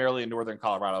stuff primarily in Northern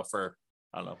Colorado for,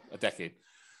 a decade.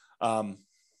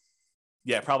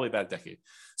 Probably about a decade.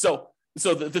 So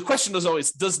the question is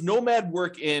always, does Nomad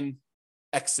work in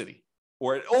X city?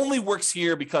 Or it only works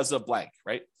here because of blank,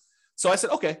 right? So I said,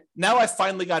 okay, now I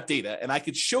finally got data and I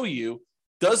could show you,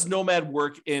 does Nomad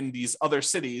work in these other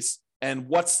cities and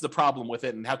what's the problem with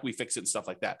it and how can we fix it and stuff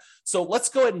like that. So let's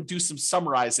go ahead and do some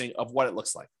summarizing of what it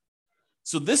looks like.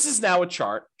 So this is now a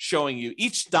chart showing you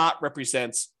each dot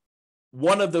represents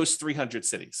one of those 300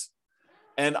 cities.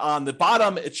 And on the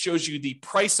bottom, it shows you the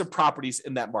price of properties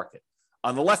in that market.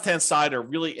 On the left-hand side are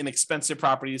really inexpensive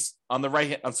properties. On the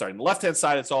the left-hand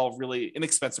side, it's all really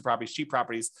inexpensive properties, cheap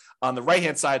properties. On the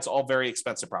right-hand side, it's all very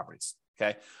expensive properties,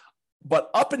 okay? But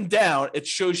up and down, it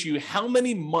shows you how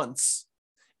many months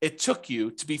it took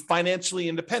you to be financially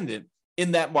independent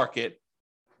in that market,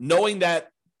 knowing that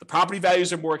the property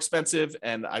values are more expensive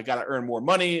and I got to earn more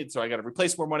money, so I got to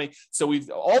replace more money. So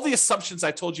all the assumptions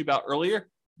I told you about earlier,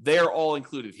 they're all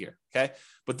included here, okay?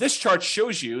 But this chart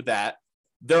shows you that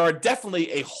there are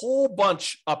definitely a whole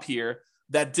bunch up here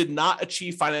that did not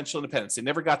achieve financial independence. They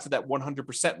never got to that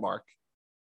 100% mark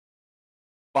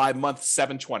by month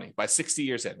 720, by 60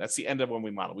 years in. That's the end of when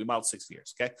we modeled. We modeled 60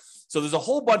 years, okay? So there's a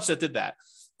whole bunch that did that.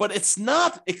 But it's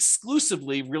not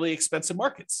exclusively really expensive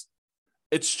markets.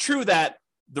 It's true that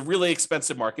the really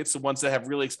expensive markets, the ones that have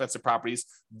really expensive properties,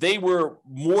 they were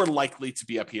more likely to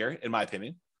be up here, in my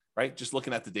opinion, right? Just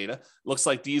looking at the data, looks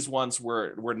like these ones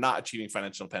were not achieving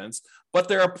financial independence. But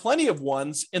there are plenty of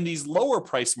ones in these lower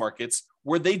price markets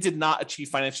where they did not achieve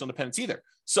financial independence either.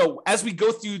 So as we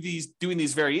go through doing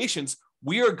these variations,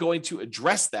 we are going to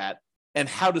address that and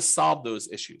how to solve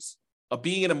those issues of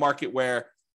being in a market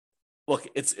where, look,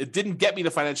 it didn't get me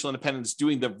to financial independence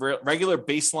doing the regular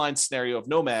baseline scenario of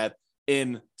Nomad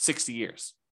in 60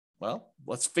 years. Well,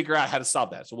 let's figure out how to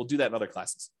solve that. So we'll do that in other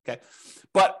classes, okay?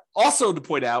 But also to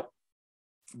point out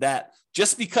that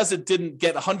just because it didn't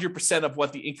get 100% of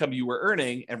what the income you were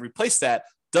earning and replace that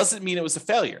doesn't mean it was a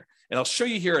failure. And I'll show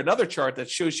you here another chart that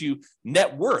shows you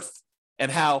net worth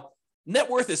and how net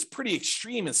worth is pretty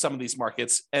extreme in some of these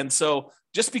markets. And so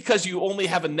just because you only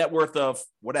have a net worth of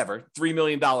whatever, $3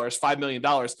 million, $5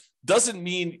 million, doesn't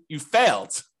mean you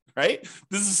failed, right?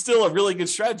 This is still a really good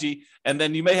strategy. And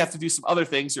then you may have to do some other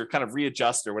things or kind of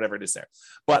readjust or whatever it is there.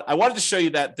 But I wanted to show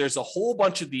you that there's a whole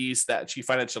bunch of these that achieve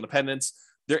financial independence.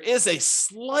 There is a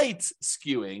slight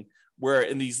skewing where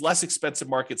in these less expensive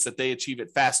markets that they achieve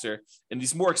it faster. In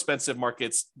these more expensive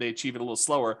markets, they achieve it a little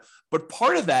slower. But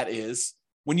part of that is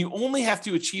when you only have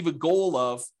to achieve a goal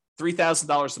of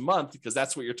 $3,000 a month, because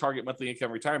that's what your target monthly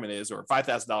income retirement is, or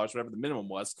 $5,000, whatever the minimum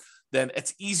was, then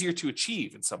it's easier to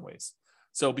achieve in some ways.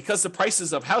 So because the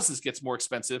prices of houses gets more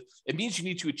expensive, it means you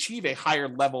need to achieve a higher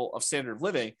level of standard of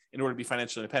living in order to be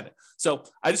financially independent. So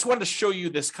I just wanted to show you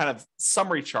this kind of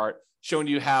summary chart showing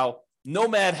you how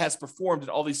Nomad has performed in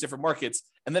all these different markets.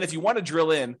 And then if you want to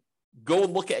drill in, go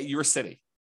look at your city,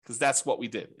 because that's what we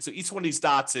did. So each one of these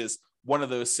dots is one of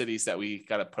those cities that we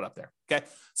got to put up there. Okay,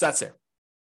 so that's there.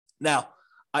 Now,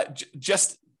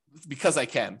 just because I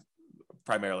can,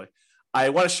 primarily, I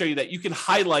want to show you that you can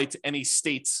highlight any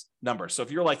state's number. So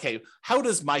if you're like, hey, how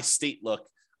does my state look?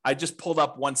 I just pulled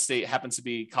up one state, happens to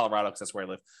be Colorado, because that's where I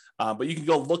live. But you can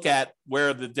go look at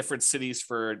where the different cities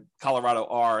for Colorado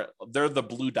are. They're the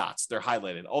blue dots. They're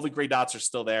highlighted. All the gray dots are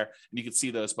still there, and you can see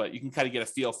those, but you can kind of get a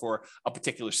feel for a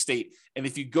particular state. And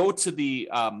if you go to the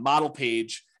model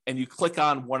page and you click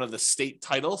on one of the state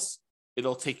titles,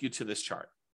 it'll take you to this chart.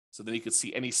 So then you can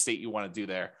see any state you want to do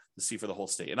there to see for the whole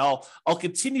state. And I'll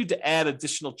continue to add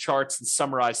additional charts and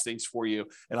summarize things for you,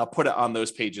 and I'll put it on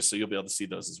those pages so you'll be able to see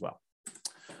those as well.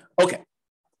 Okay,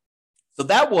 so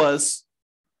that was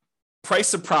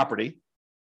price of property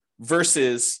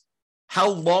versus how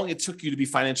long it took you to be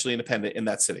financially independent in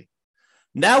that city.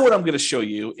 Now what I'm going to show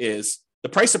you is the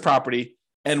price of property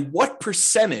and what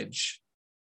percentage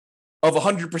of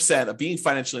 100% of being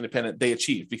financially independent they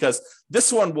achieved. Because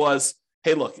this one was,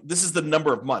 hey, look, this is the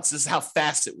number of months. This is how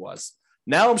fast it was.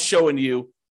 Now I'm showing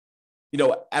you,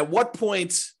 at what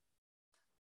point,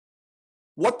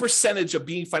 what percentage of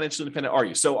being financially independent are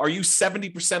you? So are you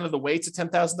 70% of the way to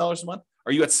 $10,000 a month?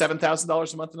 Are you at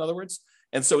 $7,000 a month, in other words?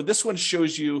 And so this one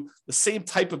shows you the same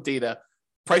type of data,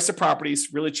 price of properties,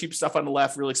 really cheap stuff on the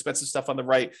left, really expensive stuff on the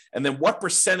right, and then what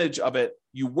percentage of it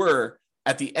you were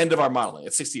at the end of our modeling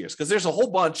at 60 years. Because there's a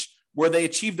whole bunch where they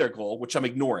achieved their goal, which I'm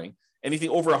ignoring. Anything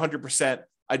over 100%,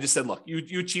 I just said, look,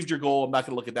 you achieved your goal. I'm not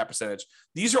going to look at that percentage.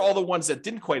 These are all the ones that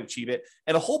didn't quite achieve it.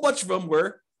 And a whole bunch of them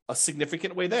were a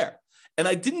significant way there. And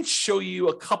I didn't show you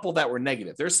a couple that were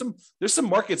negative. There's some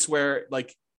markets where,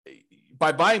 like,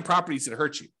 by buying properties, it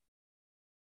hurts you,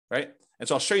 right? And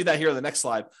so I'll show you that here on the next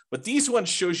slide. But these ones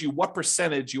shows you what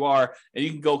percentage you are, and you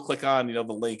can go click on, the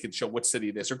link and show what city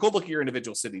it is, or go look at your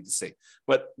individual city to see.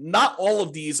 But not all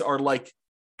of these are like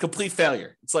complete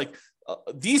failure. It's like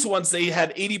these ones, they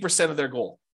had 80% of their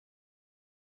goal.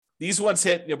 These ones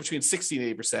hit between 60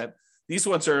 and 80%. These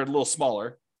ones are a little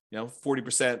smaller,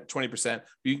 40%, 20%. But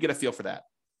you can get a feel for that.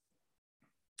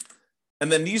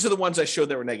 And then these are the ones I showed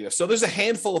that were negative. So there's a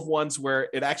handful of ones where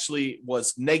it actually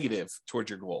was negative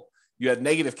towards your goal. You had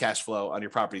negative cash flow on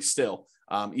your property still,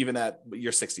 even at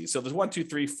year 60. So there's 1, 2,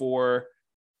 3, 4,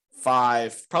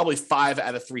 5, probably 5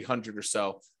 out of 300 or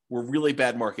so were really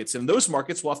bad markets. And those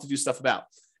markets we'll have to do stuff about.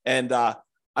 And I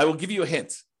will give you a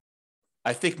hint.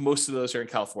 I think most of those are in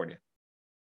California.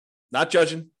 Not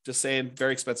judging, just saying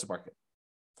very expensive market.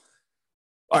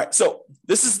 All right, so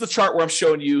this is the chart where I'm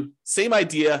showing you, same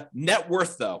idea, net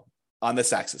worth though, on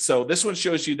this axis. So this one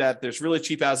shows you that there's really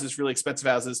cheap houses, really expensive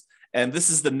houses, and this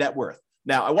is the net worth.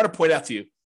 Now, I want to point out to you,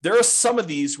 there are some of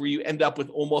these where you end up with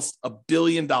almost $1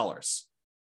 billion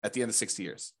at the end of 60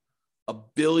 years. $1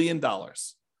 billion.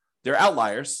 They're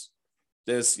outliers.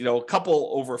 There's, a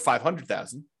couple over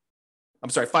 500,000. I'm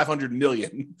sorry, 500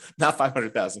 million, not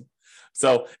 500,000.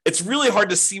 So it's really hard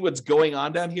to see what's going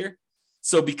on down here.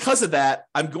 So because of that,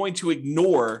 I'm going to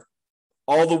ignore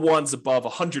all the ones above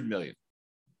 100 million.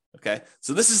 Okay.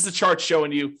 So this is the chart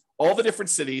showing you all the different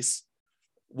cities,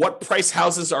 what price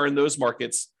houses are in those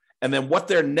markets, and then what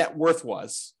their net worth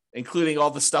was, including all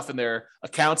the stuff in their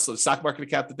accounts, so the stock market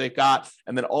account that they've got,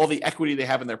 and then all the equity they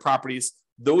have in their properties.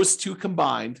 Those two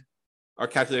combined are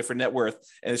calculated for net worth,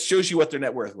 and it shows you what their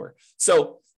net worth were.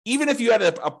 So even if you had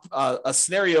a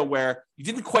scenario where you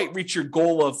didn't quite reach your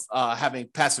goal of having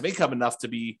passive income enough to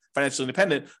be financially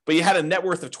independent, but you had a net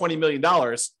worth of $20 million,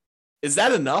 is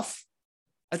that enough?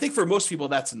 I think for most people,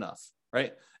 that's enough,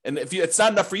 right? And if it's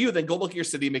not enough for you, then go look at your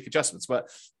city and make adjustments. But,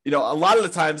 a lot of the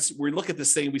times we look at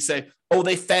this thing, we say, oh,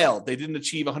 they failed. They didn't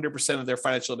achieve 100% of their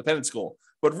financial independence goal.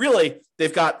 But really,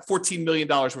 they've got $14 million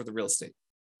worth of real estate.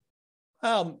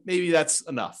 Well, maybe that's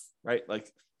enough, right?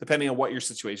 Like, depending on what your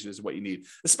situation is, what you need,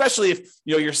 especially if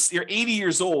you're 80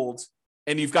 years old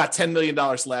and you've got $10 million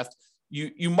left.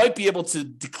 you might be able to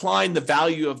decline the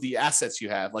value of the assets you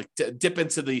have, like to dip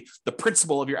into the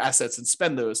principal of your assets and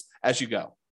spend those as you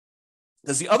go.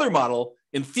 Because the other model,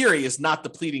 in theory, is not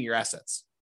depleting your assets,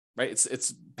 right?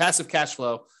 It's passive cash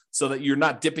flow so that you're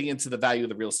not dipping into the value of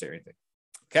the real estate or anything.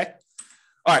 Okay.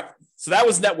 All right. So that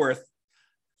was net worth.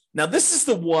 Now, this is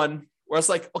the one where I was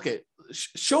like, okay,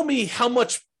 show me how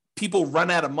much people run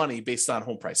out of money based on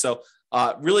home price. So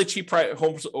really cheap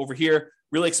homes over here,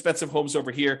 really expensive homes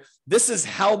over here. This is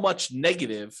how much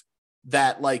negative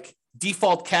that like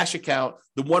default cash account,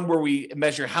 the one where we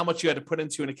measure how much you had to put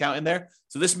into an account in there.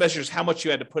 So this measures how much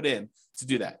you had to put in to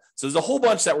do that. So there's a whole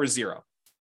bunch that were zero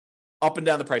up and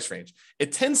down the price range.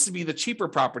 It tends to be the cheaper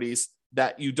properties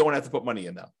that you don't have to put money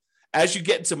in though. As you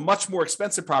get into much more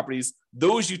expensive properties,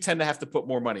 those you tend to have to put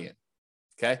more money in.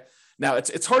 Okay. Now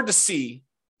it's hard to see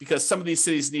because some of these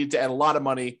cities need to add a lot of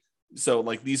money. So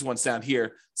like these ones down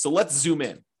here. So let's zoom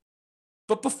in.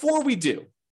 But before we do,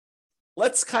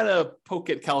 let's kind of poke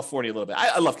at California a little bit.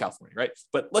 I love California, right?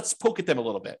 But let's poke at them a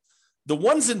little bit. The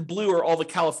ones in blue are all the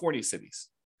California cities.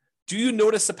 Do you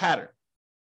notice a pattern?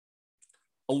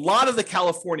 A lot of the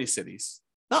California cities,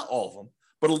 not all of them,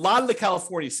 but a lot of the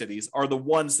California cities are the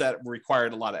ones that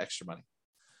required a lot of extra money.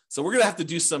 So we're going to have to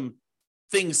do some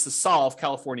things to solve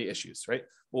California issues, right?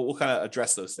 We'll kind of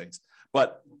address those things.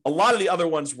 But a lot of the other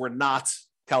ones were not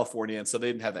California, and so they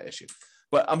didn't have that issue.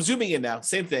 But I'm zooming in now,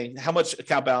 same thing, how much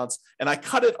account balance, and I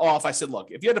cut it off. I said,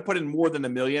 look, if you had to put in more than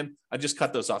 $1 million, I just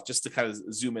cut those off just to kind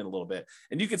of zoom in a little bit.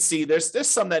 And you can see there's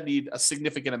some that need a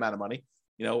significant amount of money,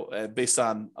 based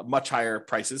on much higher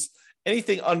prices.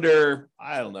 Anything under,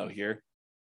 I don't know here,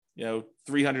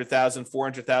 300,000,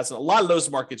 400,000, a lot of those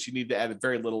markets you need to add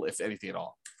very little, if anything at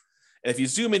all. And if you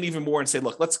zoom in even more and say,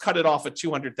 look, let's cut it off at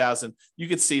 200,000, you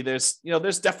can see there's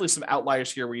definitely some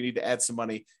outliers here where you need to add some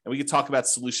money, and we can talk about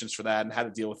solutions for that and how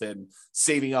to deal with it and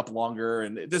saving up longer.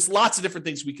 And there's lots of different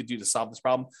things we could do to solve this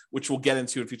problem, which we'll get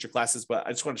into in future classes. But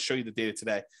I just want to show you the data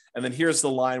today. And then here's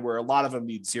the line where a lot of them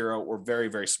need zero or very,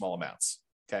 very small amounts.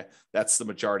 Okay. That's the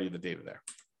majority of the data there.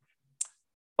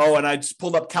 Oh, and I just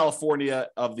pulled up California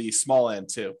of the small end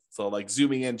too. So like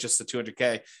zooming in just to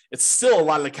 200K, it's still a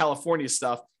lot of the California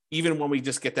stuff, even when we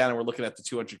just get down and we're looking at the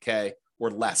 200K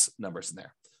or less numbers in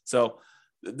there. So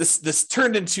this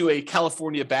turned into a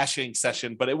California bashing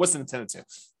session, but it wasn't intended to.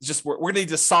 It's just we're going to need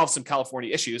to solve some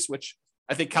California issues, which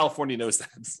I think California knows that.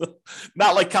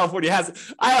 Not like California has it.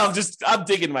 I'm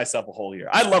digging myself a hole here.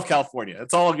 I love California.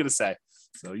 That's all I'm going to say.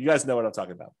 So you guys know what I'm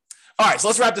talking about. All right, so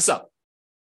let's wrap this up.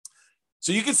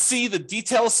 So you can see the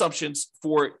detailed assumptions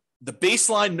for the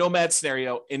baseline Nomad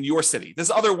scenario in your city. There's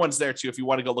other ones there too. If you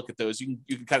want to go look at those, you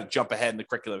can kind of jump ahead in the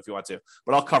curriculum if you want to,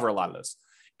 but I'll cover a lot of those.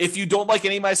 If you don't like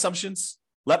any of my assumptions,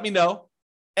 let me know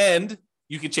and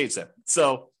you can change them.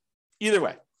 So either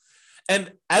way.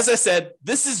 And as I said,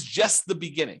 this is just the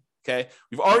beginning. Okay.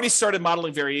 We've already started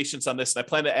modeling variations on this, and I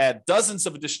plan to add dozens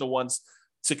of additional ones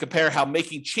to compare how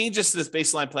making changes to this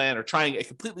baseline plan or trying a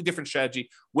completely different strategy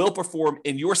will perform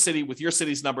in your city with your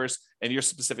city's numbers and your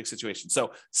specific situation.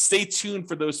 So stay tuned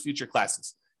for those future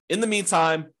classes. In the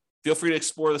meantime, feel free to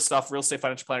explore the stuff,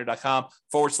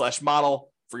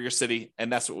 realestatefinancialplanner.com/model for your city.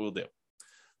 And that's what we'll do.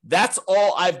 That's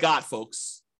all I've got,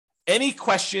 folks. Any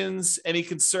questions, any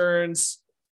concerns?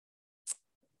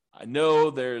 I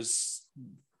know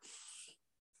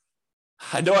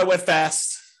I went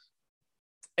fast.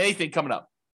 Anything coming up?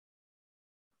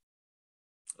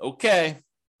 Okay.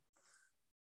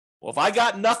 Well, if I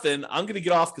got nothing, I'm going to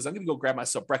get off because I'm going to go grab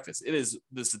myself breakfast. This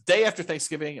is the day after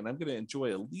Thanksgiving, and I'm going to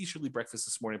enjoy a leisurely breakfast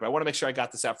this morning. But I want to make sure I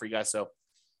got this out for you guys. So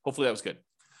hopefully that was good.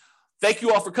 Thank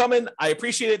you all for coming. I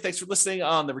appreciate it. Thanks for listening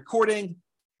on the recording.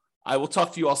 I will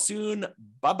talk to you all soon.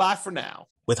 Bye-bye for now.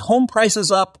 With home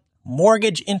prices up,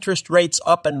 mortgage interest rates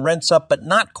up, and rents up, but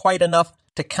not quite enough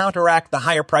to counteract the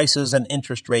higher prices and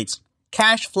interest rates,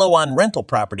 cash flow on rental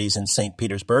properties in St.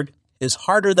 Petersburg is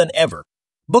harder than ever.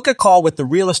 Book a call with the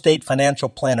Real Estate Financial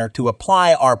Planner to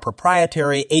apply our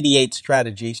proprietary 88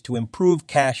 strategies to improve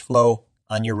cash flow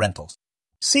on your rentals.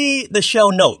 See the show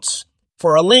notes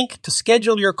for a link to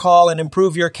schedule your call and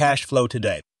improve your cash flow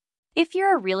today. If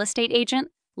you're a real estate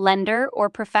agent, lender, or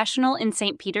professional in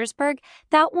St. Petersburg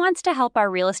that wants to help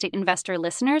our real estate investor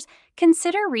listeners,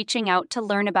 consider reaching out to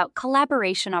learn about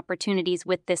collaboration opportunities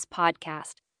with this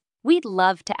podcast. We'd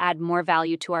love to add more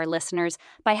value to our listeners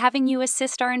by having you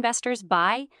assist our investors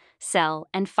buy, sell,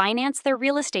 and finance their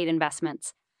real estate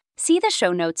investments. See the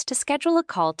show notes to schedule a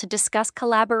call to discuss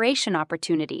collaboration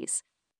opportunities.